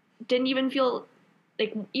 didn't even feel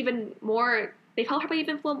like even more, they probably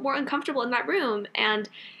even feel more uncomfortable in that room. And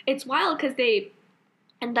it's wild because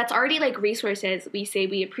and that's already like resources we say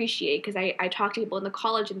we appreciate, because I talk to people in the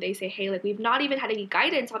college and they say, hey, like, we've not even had any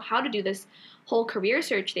guidance on how to do this whole career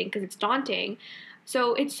search thing because it's daunting.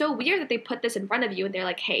 So it's so weird that they put this in front of you and they're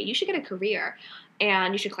like, hey, you should get a career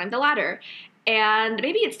and you should climb the ladder. And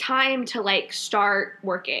maybe it's time to, like, start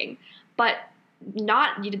working, but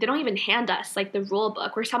they don't even hand us, like, the rule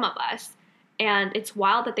book, or some of us. And it's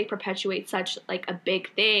wild that they perpetuate such, like, a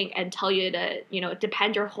big thing and tell you to, you know,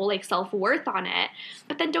 depend your whole, like, self-worth on it,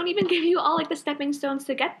 but then don't even give you all, like, the stepping stones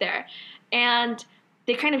to get there. And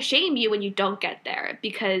they kind of shame you when you don't get there,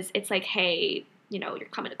 because it's like, hey, you know, you're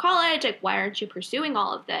coming to college, like, why aren't you pursuing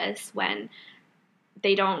all of this, when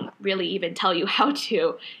they don't really even tell you how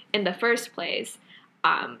to in the first place.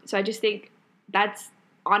 So I just think that's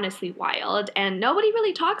honestly wild, and nobody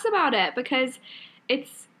really talks about it because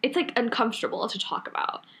it's like uncomfortable to talk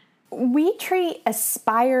about. We treat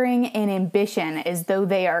aspiring and ambition as though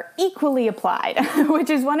they are equally applied, which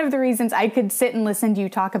is one of the reasons I could sit and listen to you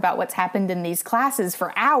talk about what's happened in these classes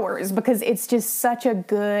for hours, because it's just such a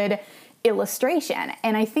good illustration.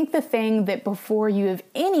 And I think the thing that before you have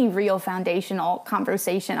any real foundational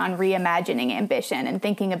conversation on reimagining ambition and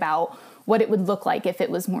thinking about what it would look like if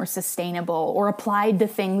it was more sustainable or applied to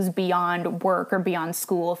things beyond work or beyond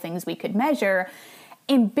school, things we could measure,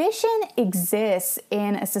 ambition exists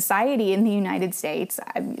in a society in the United States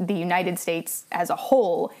as a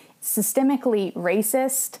whole, systemically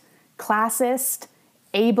racist, classist,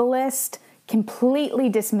 ableist, completely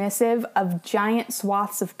dismissive of giant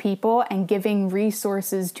swaths of people and giving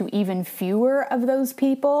resources to even fewer of those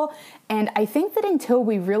people. And I think that until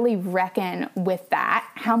we really reckon with that,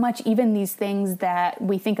 how much even these things that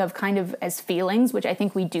we think of kind of as feelings, which I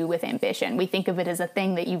think we do with ambition, we think of it as a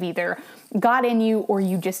thing that you've either got in you or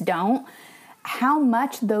you just don't, how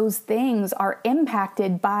much those things are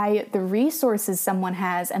impacted by the resources someone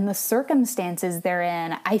has and the circumstances they're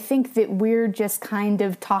in. I think that we're just kind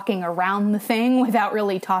of talking around the thing without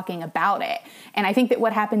really talking about it. And I think that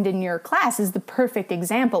what happened in your class is the perfect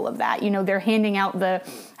example of that. You know, they're handing out the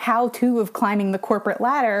how-to of climbing the corporate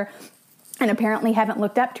ladder, and apparently haven't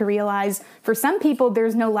looked up to realize for some people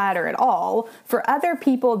there's no ladder at all. For other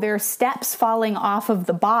people, there's steps falling off of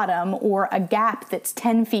the bottom or a gap that's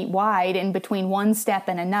 10 feet wide in between one step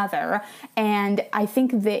and another. And I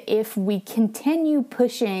think that if we continue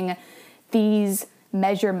pushing these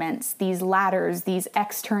measurements, these ladders, these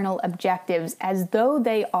external objectives as though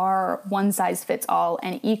they are one size fits all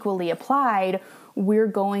and equally applied, we're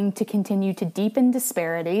going to continue to deepen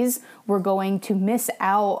disparities. We're going to miss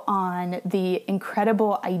out on the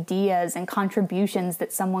incredible ideas and contributions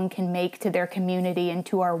that someone can make to their community and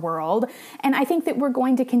to our world. And I think that we're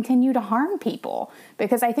going to continue to harm people,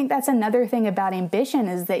 because I think that's another thing about ambition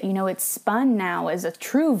is that, you know, it's spun now as a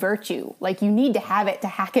true virtue. Like, you need to have it to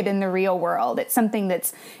hack it in the real world. It's something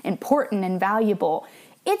that's important and valuable.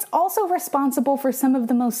 It's also responsible for some of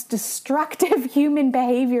the most destructive human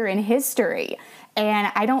behavior in history.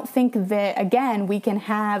 And I don't think that, again, we can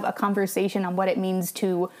have a conversation on what it means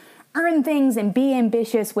to earn things and be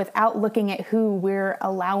ambitious without looking at who we're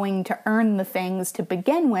allowing to earn the things to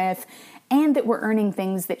begin with, and that we're earning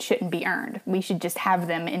things that shouldn't be earned. We should just have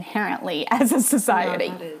them inherently as a society.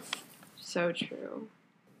 No, that is so true.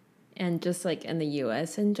 And just like in the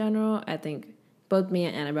US in general, I think both me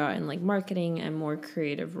and Annabelle are in like marketing and more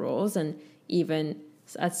creative roles. And even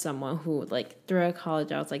as someone who, like, throughout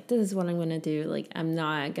college, I was like, this is what I'm going to do. Like, I'm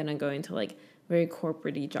not going to go into like very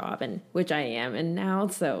corporate-y job, and which I am and now.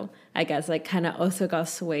 So I guess like kind of also got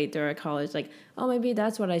swayed throughout college, like, oh, maybe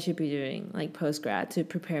that's what I should be doing, like post-grad, to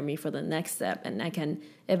prepare me for the next step. And I can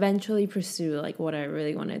eventually pursue like what I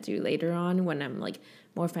really want to do later on when I'm like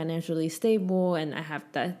more financially stable and I have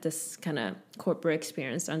this kind of corporate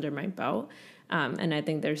experience under my belt. And I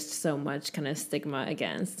think there's so much kind of stigma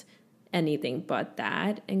against anything but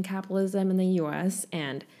that in capitalism in the U.S.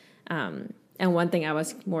 And one thing I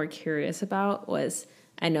was more curious about was,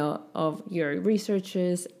 I know of your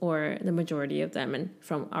researches, or the majority of them, and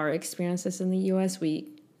from our experiences in the U.S., we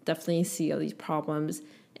definitely see all these problems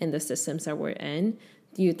in the systems that we're in.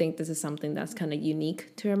 Do you think this is something that's kind of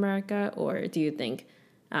unique to America, or do you think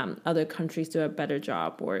other countries do a better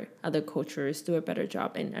job, or other cultures do a better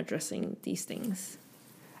job in addressing these things?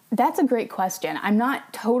 That's a great question. I'm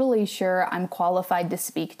not totally sure I'm qualified to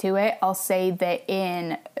speak to it. I'll say that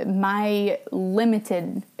in my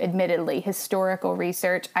limited, admittedly, historical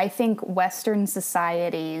research, I think Western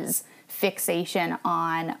society's fixation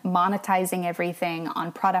on monetizing everything,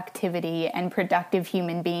 on productivity and productive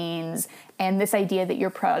human beings, and this idea that your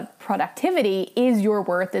productivity is your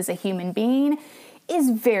worth as a human being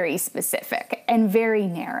is very specific and very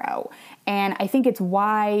narrow. And I think it's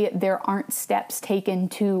why there aren't steps taken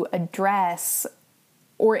to address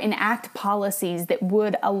or enact policies that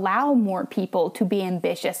would allow more people to be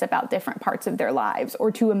ambitious about different parts of their lives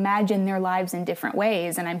or to imagine their lives in different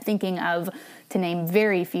ways. And I'm thinking of, to name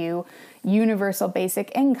very few, universal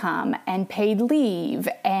basic income and paid leave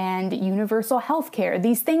and universal health care.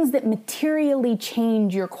 These things that materially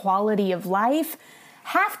change your quality of life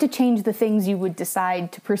have to change the things you would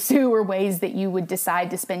decide to pursue or ways that you would decide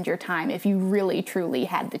to spend your time if you really, truly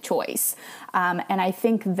had the choice. And I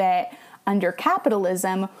think that under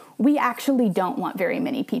capitalism, we actually don't want very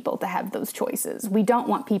many people to have those choices. We don't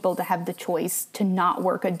want people to have the choice to not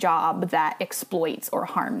work a job that exploits or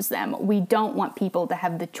harms them. We don't want people to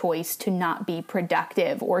have the choice to not be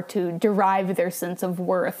productive or to derive their sense of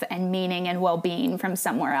worth and meaning and well-being from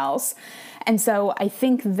somewhere else. And so I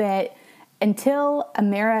think that until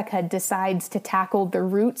America decides to tackle the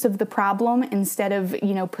roots of the problem instead of,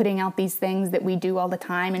 putting out these things that we do all the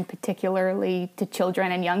time, and particularly to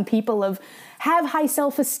children and young people, of have high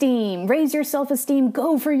self-esteem, raise your self-esteem,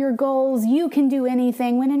 go for your goals, you can do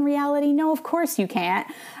anything, when in reality, no, of course you can't.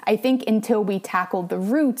 I think until we tackle the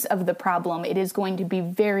roots of the problem, it is going to be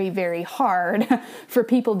very, very hard for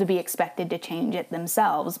people to be expected to change it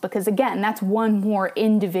themselves. Because again, that's one more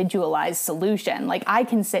individualized solution. Like, I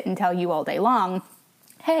can sit and tell you all day long,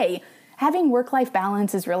 hey, having work-life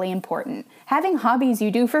balance is really important. Having hobbies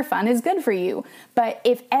you do for fun is good for you. But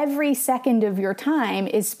if every second of your time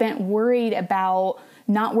is spent worried about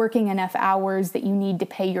not working enough hours that you need to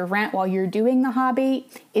pay your rent while you're doing the hobby,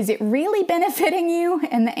 is it really benefiting you?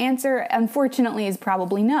 And the answer, unfortunately, is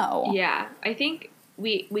probably no. Yeah, I think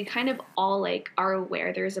we kind of all are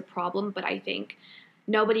aware there's a problem, but I think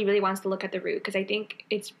nobody really wants to look at the root, because I think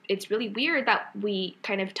it's really weird that we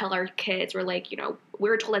kind of tell our kids,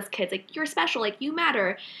 we're told as kids, you're special, you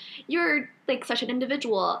matter, you're such an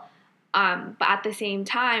individual. But at the same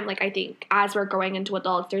time, I think as we're growing into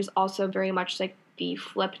adults, there's also very much the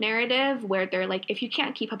flip narrative where they're if you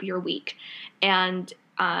can't keep up, you're weak. And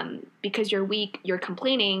because you're weak, you're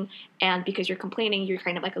complaining. And because you're complaining, you're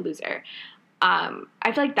kind of a loser.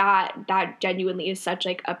 I feel that genuinely is such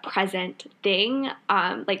a present thing.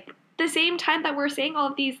 The same time that we're saying all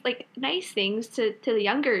of these nice things to the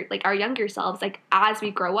younger, our younger selves, as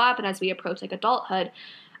we grow up and as we approach adulthood,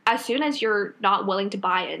 as soon as you're not willing to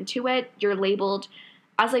buy into it, you're labeled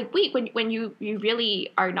as weak when you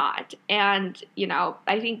really are not. And,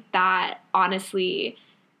 I think that honestly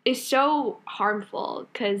is so harmful,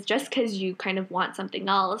 because just because you kind of want something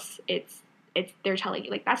else, they're telling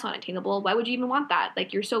you that's not attainable. Why would you even want that?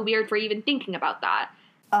 You're so weird for even thinking about that.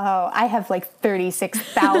 Oh, I have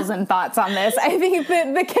 36,000 thoughts on this. I think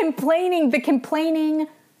that the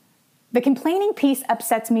complaining piece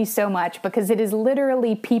upsets me so much, because it is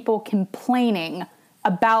literally people complaining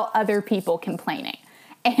about other people complaining.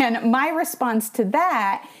 And my response to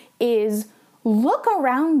that is, look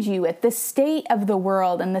around you at the state of the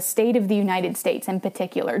world and the state of the United States in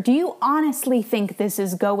particular. Do you honestly think this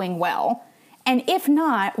is going well? And if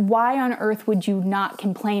not, why on earth would you not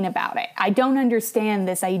complain about it? I don't understand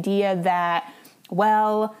this idea that,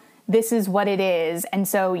 well, this is what it is, and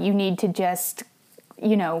so you need to just,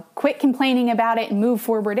 quit complaining about it and move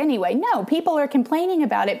forward anyway. No, people are complaining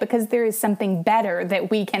about it because there is something better that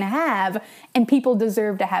we can have, and people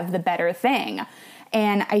deserve to have the better thing.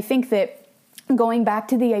 And I think that going back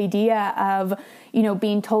to the idea of,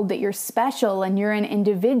 being told that you're special and you're an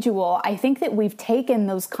individual, I think that we've taken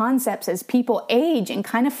those concepts as people age and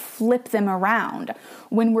kind of flip them around.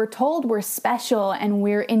 When we're told we're special and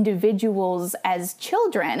we're individuals as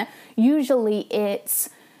children, usually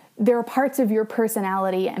there are parts of your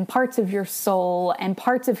personality and parts of your soul and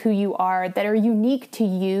parts of who you are that are unique to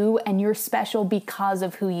you, and you're special because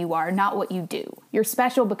of who you are, not what you do. You're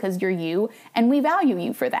special because you're you, and we value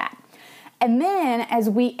you for that. And then as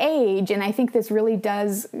we age, and I think this really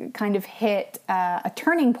does kind of hit a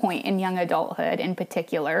turning point in young adulthood in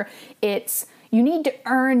particular, it's, you need to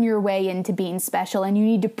earn your way into being special, and you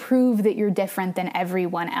need to prove that you're different than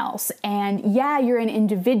everyone else. And yeah, you're an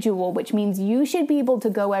individual, which means you should be able to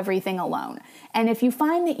go everything alone. And if you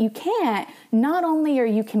find that you can't, not only are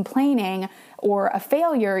you complaining or a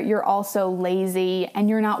failure, you're also lazy, and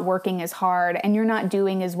you're not working as hard, and you're not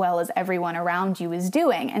doing as well as everyone around you is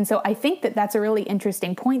doing. And so I think that that's a really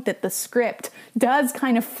interesting point, that the script does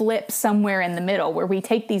kind of flip somewhere in the middle, where we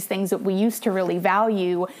take these things that we used to really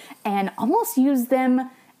value and almost use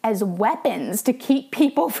them as weapons to keep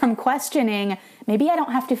people from questioning, maybe I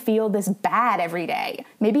don't have to feel this bad every day.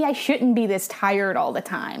 Maybe I shouldn't be this tired all the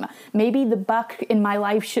time. Maybe the buck in my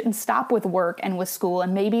life shouldn't stop with work and with school,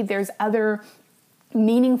 and maybe there's other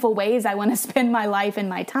meaningful ways I want to spend my life and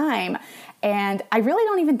my time. And I really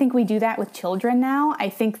don't even think we do that with children now. I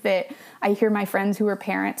think that I hear my friends who are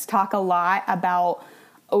parents talk a lot about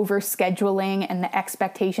overscheduling and the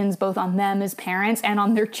expectations both on them as parents and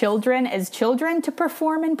on their children as children to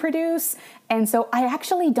perform and produce. And so I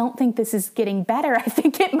actually don't think this is getting better. I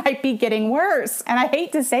think it might be getting worse. And I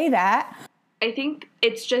hate to say that. I think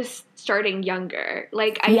it's just starting younger.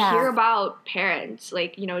 Like, I hear about parents,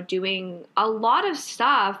 like, you know, doing a lot of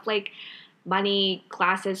stuff, like money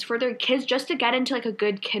classes for their kids just to get into like a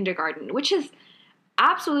good kindergarten, which is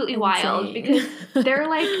absolutely wild, because they're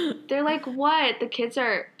like what, the kids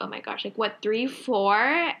are, oh my gosh, like what, 3,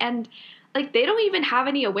 4, and like they don't even have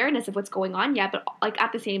any awareness of what's going on yet, but like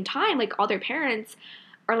at the same time, like all their parents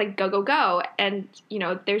are like go go go. And you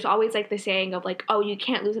know, there's always like the saying of like, oh, you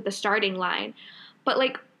can't lose at the starting line. But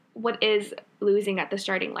like, what is losing at the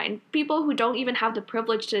starting line? People who don't even have the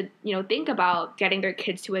privilege to, you know, think about getting their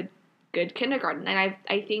kids to a good kindergarten. And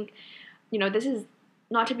I think, you know, this is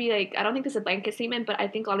not to be like, I don't think this is a blanket statement, but I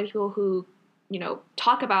think a lot of people who, you know,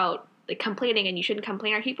 talk about like complaining and you shouldn't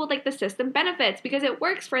complain are people like the system benefits because it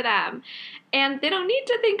works for them. And they don't need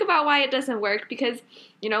to think about why it doesn't work because,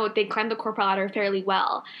 you know, they climb the corporate ladder fairly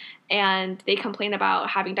well. And they complain about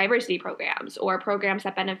having diversity programs or programs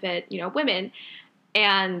that benefit, you know, women.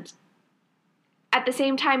 And at the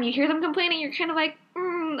same time, you hear them complaining, you're kind of like,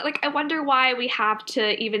 like, I wonder why we have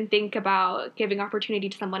to even think about giving opportunity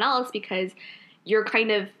to someone else, because you're kind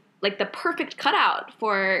of like the perfect cutout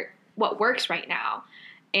for what works right now.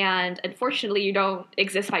 And unfortunately, you don't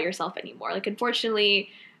exist by yourself anymore. Like, unfortunately,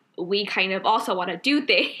 we kind of also want to do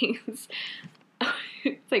things.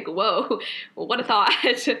 It's like, whoa, what a thought.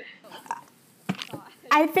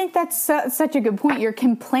 I think that's such a good point. You're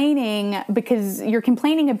complaining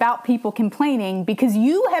about people complaining because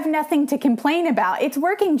you have nothing to complain about. It's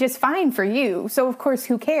working just fine for you. So, of course,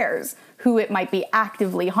 who cares who it might be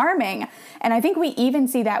actively harming? And I think we even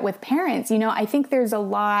see that with parents. You know, I think there's a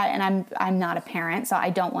lot, and I'm not a parent, so I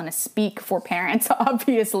don't want to speak for parents,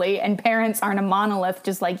 obviously, and parents aren't a monolith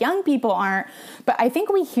just like young people aren't. But I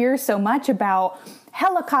think we hear so much about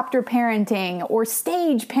helicopter parenting or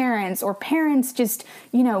stage parents or parents just,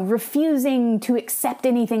 you know, refusing to accept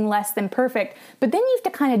anything less than perfect. But then you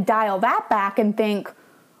have to kind of dial that back and think,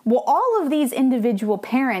 well, all of these individual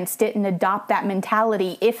parents didn't adopt that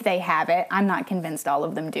mentality if they have it. I'm not convinced all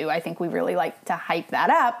of them do. I think we really like to hype that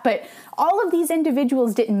up. But all of these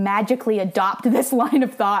individuals didn't magically adopt this line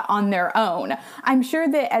of thought on their own. I'm sure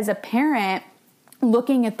that as a parent,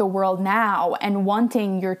 looking at the world now and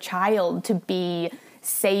wanting your child to be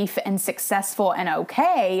safe and successful and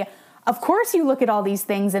okay, of course you look at all these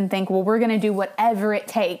things and think, well, we're going to do whatever it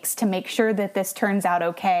takes to make sure that this turns out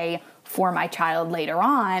okay for my child later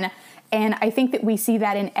on. And I think that we see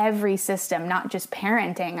that in every system, not just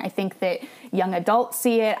parenting. I think that young adults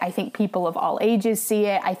see it. I think people of all ages see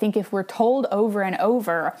it. I think if we're told over and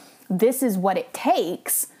over, this is what it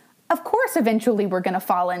takes, of course, eventually we're going to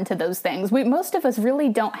fall into those things. Most of us really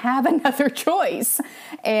don't have another choice.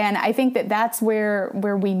 And I think that that's where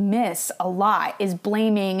we miss a lot, is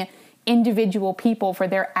blaming individual people for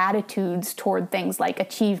their attitudes toward things like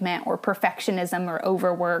achievement or perfectionism or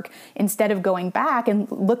overwork, instead of going back and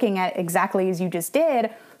looking at exactly as you just did,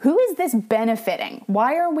 who is this benefiting?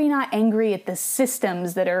 Why are we not angry at the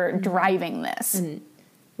systems that are driving this? And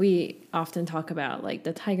we often talk about like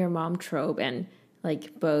the tiger mom trope, and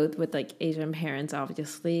like both with like Asian parents,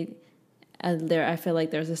 obviously, and I feel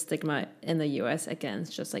like there's a stigma in the U.S.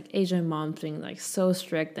 against just like Asian moms being like so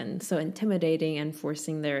strict and so intimidating and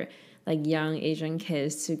forcing their like young Asian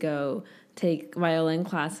kids to go take violin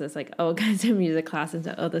classes, like all kinds of music classes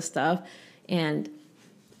and other stuff. And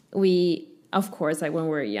we, of course, like when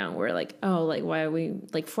we're young, we're like, oh, like why are we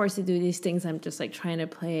like forced to do these things? I'm just like trying to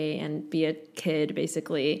play and be a kid,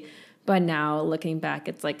 basically. But now looking back,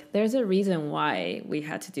 it's like there's a reason why we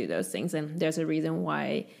had to do those things, and there's a reason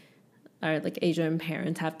why or like Asian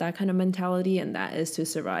parents have that kind of mentality, and that is to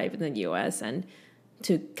survive in the US and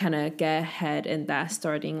to kind of get ahead in that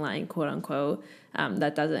starting line, quote unquote.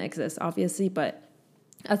 That doesn't exist, obviously, but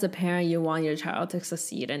as a parent, you want your child to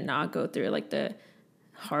succeed and not go through like the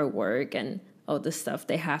hard work and all the stuff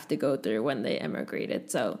they have to go through when they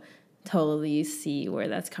immigrated. So totally see where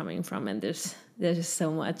that's coming from, and there's just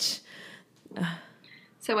so much.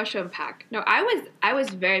 So much to unpack. No, I was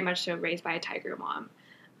very much so raised by a tiger mom.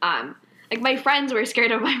 Like, my friends were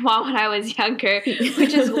scared of my mom when I was younger,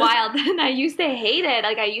 which is wild. And I used to hate it.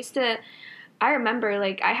 Like, I remember,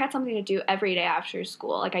 like, I had something to do every day after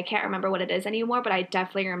school. Like, I can't remember what it is anymore, but I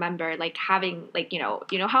definitely remember, like, having, like, you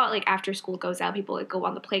know how, like, after school goes out, people, like, go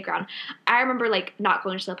on the playground. I remember, like, not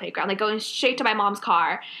going to the playground, like, going straight to my mom's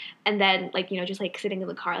car, and then, like, you know, just, like, sitting in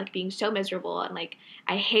the car, like, being so miserable, and, like,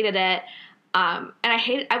 I hated it. And I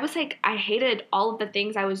hated all of the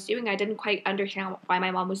things I was doing. I didn't quite understand why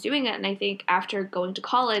my mom was doing it. And I think after going to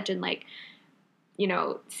college and, like, you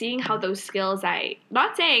know, seeing how those skills,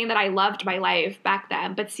 not saying that I loved my life back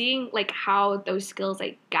then, but seeing, like, how those skills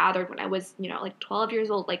I gathered when I was, you know, like 12 years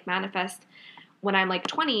old, like, manifest when I'm like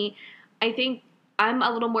 20, I think I'm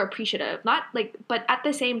a little more appreciative. Not like, but at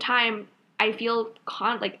the same time, I feel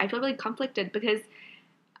really conflicted because,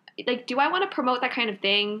 like, do I want to promote that kind of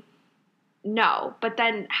thing? No. But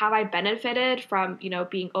then have I benefited from, you know,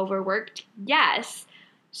 being overworked? Yes.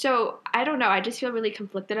 So I don't know. I just feel really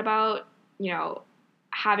conflicted about, you know,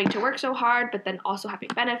 having to work so hard, but then also having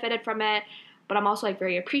benefited from it. But I'm also, like,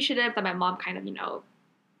 very appreciative that my mom kind of, you know,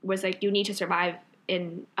 was like, you need to survive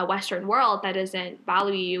in a Western world that doesn't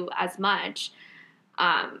value you as much.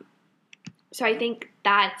 So I think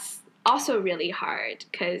that's also really hard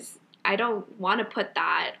because I don't want to put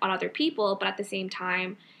that on other people, but at the same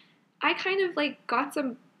time, I kind of, like, got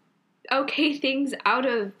some okay things out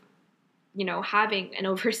of, you know, having an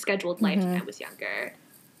overscheduled life when I was younger.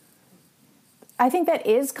 I think that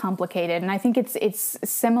is complicated, and I think it's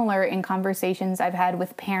similar in conversations I've had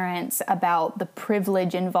with parents about the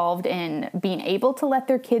privilege involved in being able to let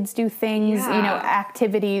their kids do things, you know,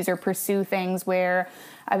 activities or pursue things, where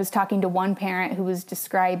I was talking to one parent who was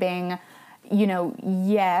describing, you know,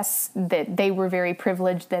 yes, that they were very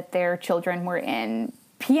privileged that their children were in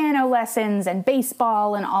piano lessons and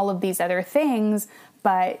baseball and all of these other things,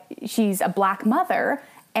 but she's a Black mother,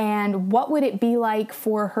 and what would it be like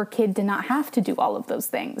for her kid to not have to do all of those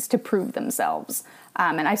things to prove themselves?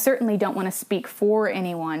 And I certainly don't want to speak for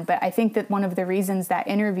anyone, but I think that one of the reasons that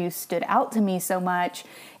interview stood out to me so much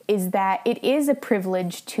is that it is a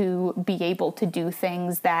privilege to be able to do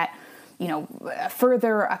things that, you know,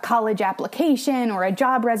 further a college application or a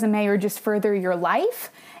job resume or just further your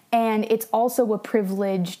life. And it's also a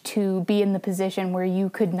privilege to be in the position where you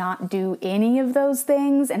could not do any of those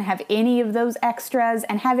things and have any of those extras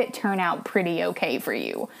and have it turn out pretty okay for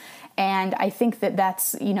you. And I think that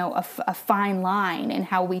that's, you know, a fine line in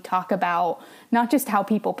how we talk about not just how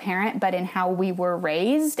people parent, but in how we were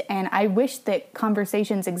raised. And I wish that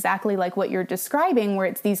conversations exactly like what you're describing, where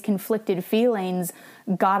it's these conflicted feelings,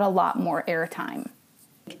 got a lot more airtime.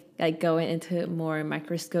 Like going into more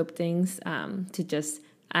microscope things, to just...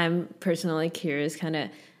 I'm personally curious, kind of,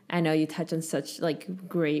 I know you touch on such, like,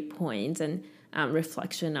 great points and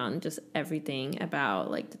reflection on just everything about,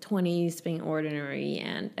 like, the 20s, being ordinary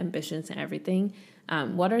and ambitions and everything.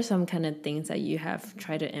 What are some kind of things that you have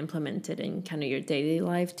tried to implement it in kind of your daily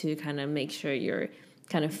life to kind of make sure you're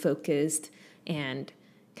kind of focused and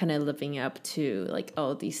kind of living up to, like,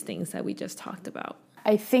 all these things that we just talked about?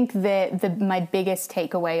 I think that my biggest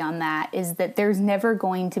takeaway on that is that there's never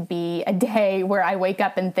going to be a day where I wake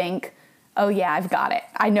up and think, oh yeah, I've got it.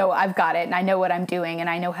 I know I've got it, and I know what I'm doing, and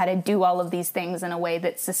I know how to do all of these things in a way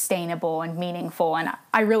that's sustainable and meaningful. And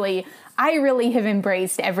I really have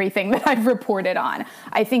embraced everything that I've reported on.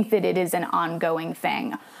 I think that it is an ongoing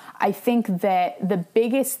thing. I think that the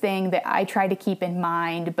biggest thing that I try to keep in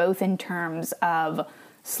mind, both in terms of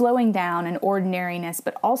slowing down and ordinariness,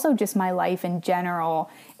 but also just my life in general,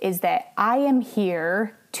 is that I am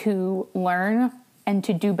here to learn and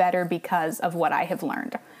to do better because of what I have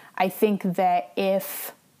learned. I think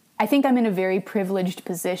I'm in a very privileged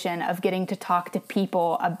position of getting to talk to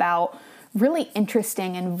people about really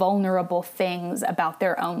interesting and vulnerable things about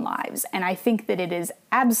their own lives. And I think that it is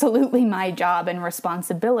absolutely my job and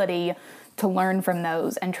responsibility to learn from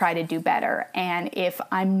those and try to do better. And if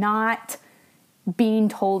I'm not being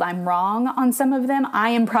told I'm wrong on some of them, I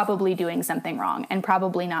am probably doing something wrong and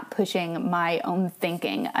probably not pushing my own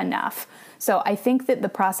thinking enough. So I think that the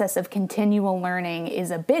process of continual learning is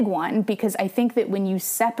a big one, because I think that when you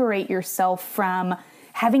separate yourself from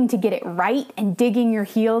having to get it right and digging your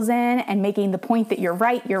heels in and making the point that you're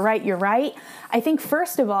right. I think,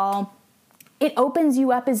 first of all, it opens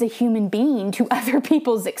you up as a human being to other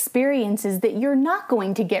people's experiences that you're not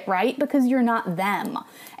going to get right because you're not them.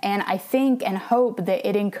 And I think and hope that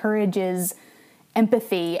it encourages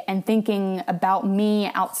empathy and thinking about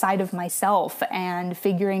me outside of myself and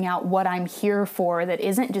figuring out what I'm here for that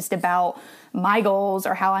isn't just about my goals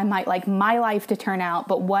or how I might like my life to turn out,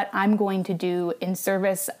 but what I'm going to do in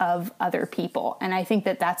service of other people. And I think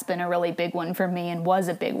that that's been a really big one for me and was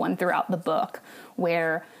a big one throughout the book,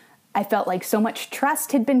 where I felt like so much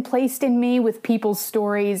trust had been placed in me with people's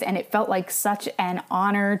stories, and it felt like such an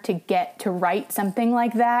honor to get to write something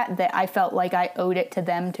like that, that I felt like I owed it to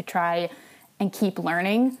them to try and keep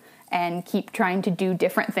learning and keep trying to do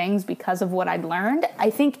different things because of what I'd learned. I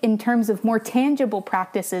think in terms of more tangible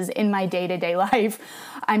practices in my day-to-day life,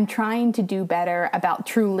 I'm trying to do better about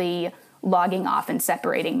truly logging off and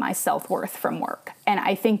separating my self-worth from work. And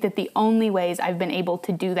I think that the only ways I've been able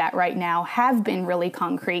to do that right now have been really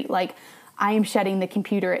concrete. Like, I am shutting the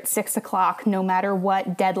computer at 6 o'clock, no matter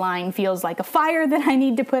what deadline feels like a fire that I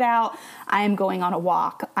need to put out. I am going on a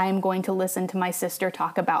walk. I am going to listen to my sister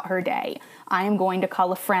talk about her day. I am going to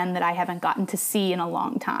call a friend that I haven't gotten to see in a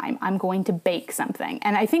long time. I'm going to bake something.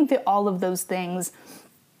 And I think that all of those things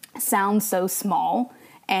sound so small,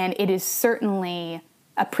 and it is certainly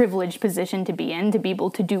a privileged position to be in, to be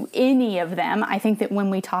able to do any of them. I think that when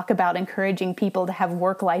we talk about encouraging people to have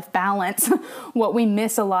work-life balance, what we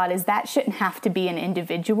miss a lot is that shouldn't have to be an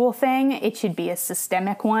individual thing. It should be a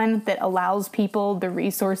systemic one that allows people the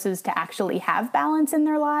resources to actually have balance in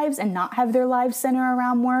their lives and not have their lives center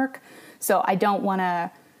around work. So I don't want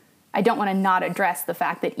to not address the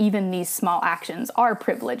fact that even these small actions are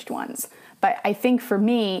privileged ones. But I think for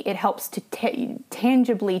me, it helps to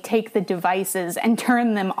tangibly take the devices and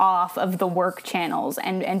turn them off of the work channels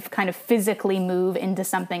and kind of physically move into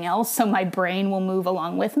something else so my brain will move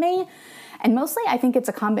along with me. And mostly I think it's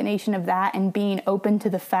a combination of that and being open to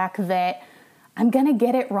the fact that I'm going to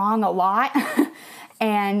get it wrong a lot.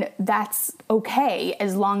 And that's okay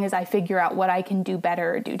as long as I figure out what I can do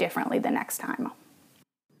better or do differently the next time.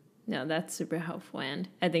 No, that's super helpful. And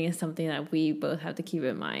I think it's something that we both have to keep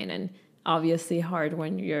in mind. And obviously hard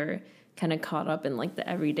when you're kind of caught up in like the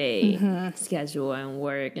everyday schedule and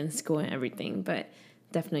work and school and everything, but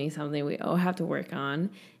definitely something we all have to work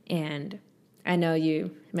on. And I know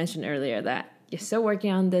you mentioned earlier that you're still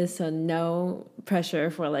working on this, so no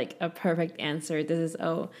pressure for like a perfect answer. This is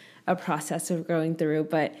a process of growing through,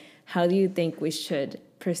 but how do you think we should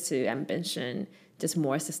pursue ambition just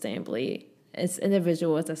more sustainably as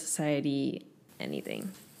individuals, as a society,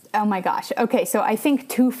 anything? Oh my gosh. Okay, so I think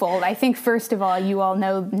twofold. I think first of all, you all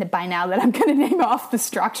know by now that I'm going to name off the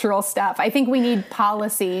structural stuff. I think we need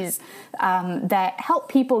policies that help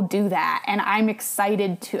people do that. And I'm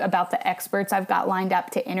excited about the experts I've got lined up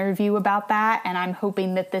to interview about that. And I'm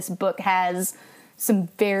hoping that this book has some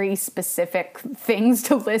very specific things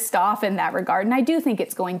to list off in that regard. And I do think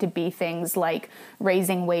it's going to be things like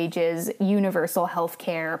raising wages, universal health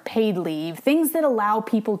care, paid leave, things that allow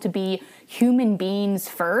people to be human beings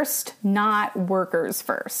first, not workers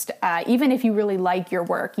first. Even if you really like your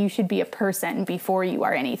work, you should be a person before you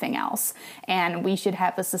are anything else. And we should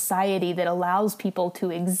have a society that allows people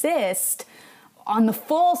to exist on the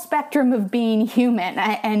full spectrum of being human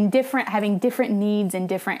and having different needs in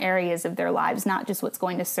different areas of their lives, not just what's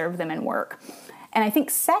going to serve them in work. And I think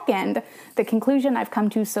second, the conclusion I've come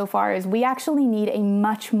to so far is we actually need a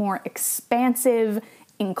much more expansive,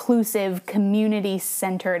 inclusive,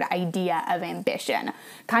 community-centered idea of ambition.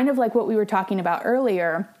 Kind of like what we were talking about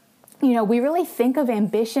earlier. You know, we really think of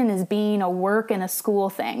ambition as being a work and a school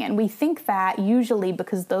thing. And we think that usually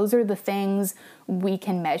because those are the things we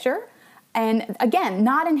can measure. And again,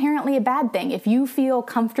 not inherently a bad thing. If you feel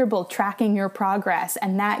comfortable tracking your progress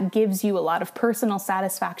and that gives you a lot of personal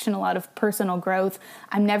satisfaction, a lot of personal growth,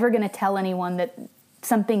 I'm never going to tell anyone that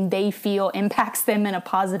something they feel impacts them in a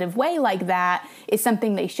positive way like that is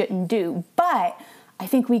something they shouldn't do. But I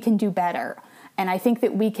think we can do better. And I think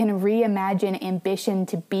that we can reimagine ambition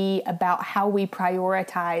to be about how we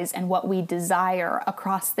prioritize and what we desire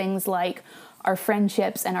across things like our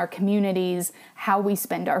friendships and our communities, how we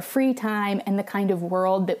spend our free time, and the kind of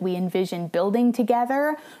world that we envision building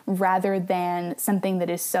together, rather than something that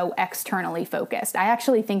is so externally focused. I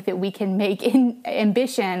actually think that we can make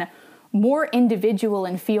ambition more individual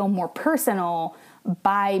and feel more personal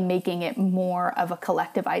by making it more of a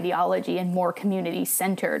collective ideology and more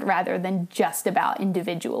community-centered rather than just about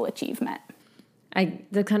individual achievement.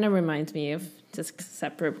 That kind of reminds me of just a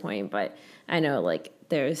separate point, but I know like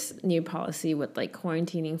there's new policy with like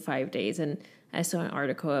quarantining 5 days, and I saw an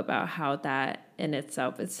article about how that in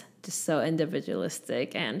itself is just so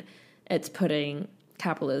individualistic, and it's putting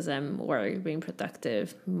capitalism, work, being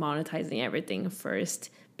productive, monetizing everything first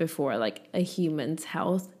before like a human's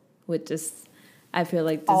health, which is, I feel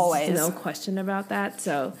like there's no question about that.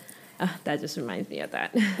 So that just reminds me of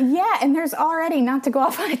that. Yeah, and there's already, not to go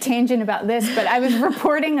off on a tangent about this, but I was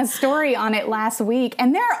reporting a story on it last week,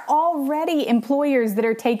 and there are already employers that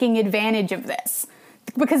are taking advantage of this.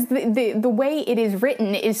 Because the way it is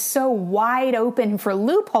written is so wide open for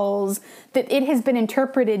loopholes that it has been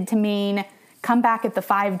interpreted to mean come back at the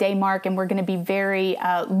 5-day mark and we're going to be very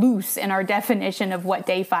loose in our definition of what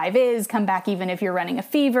day 5 is. Come back even if you're running a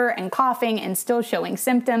fever and coughing and still showing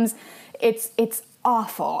symptoms. It's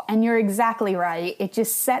awful. And you're exactly right. It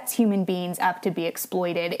just sets human beings up to be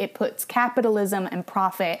exploited. It puts capitalism and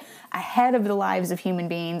profit ahead of the lives of human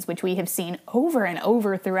beings, which we have seen over and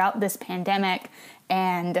over throughout this pandemic.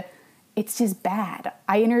 And it's just bad.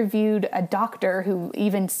 I interviewed a doctor who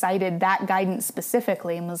even cited that guidance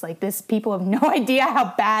specifically and was like, people have no idea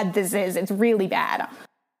how bad this is. It's really bad.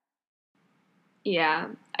 Yeah,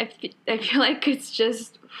 I feel like it's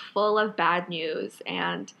just full of bad news.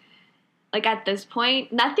 And like at this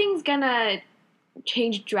point, nothing's gonna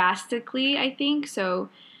change drastically, I think. So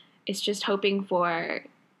it's just hoping for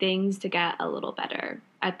things to get a little better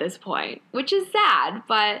at this point, which is sad,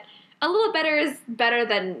 but a little better is better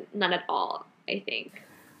than none at all, I think.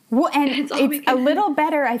 Well, and it's a little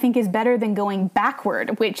better, I think, is better than going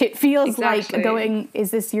backward, which it feels like going, is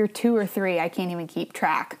this year 2 or 3? I can't even keep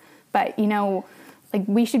track. But, like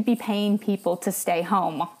we should be paying people to stay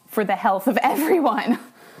home for the health of everyone.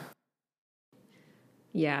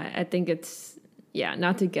 Yeah, I think it's,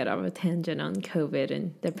 not to get off a tangent on COVID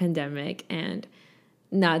and the pandemic, and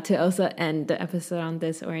not to also end the episode on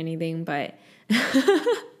this or anything, but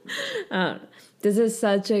this is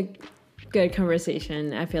such a good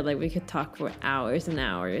conversation. I feel like we could talk for hours and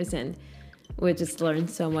hours, and we just learned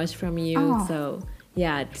so much from you. So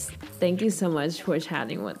thank you so much for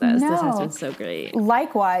chatting with us. This has been so great.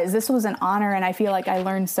 Likewise, this was an honor, and I feel like I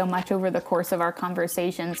learned so much over the course of our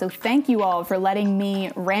conversation. So thank you all for letting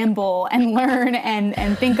me ramble and learn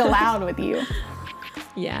and think aloud with you.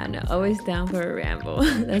 Yeah, no, always down for a ramble.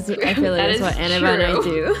 I feel like that's what Annabelle and I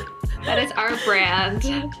do. That is our brand.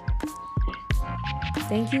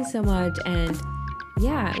 Thank you so much, and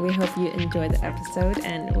we hope you enjoyed the episode,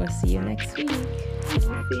 and we'll see you next week. We'll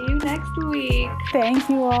see you next week. Thank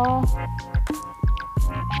you all.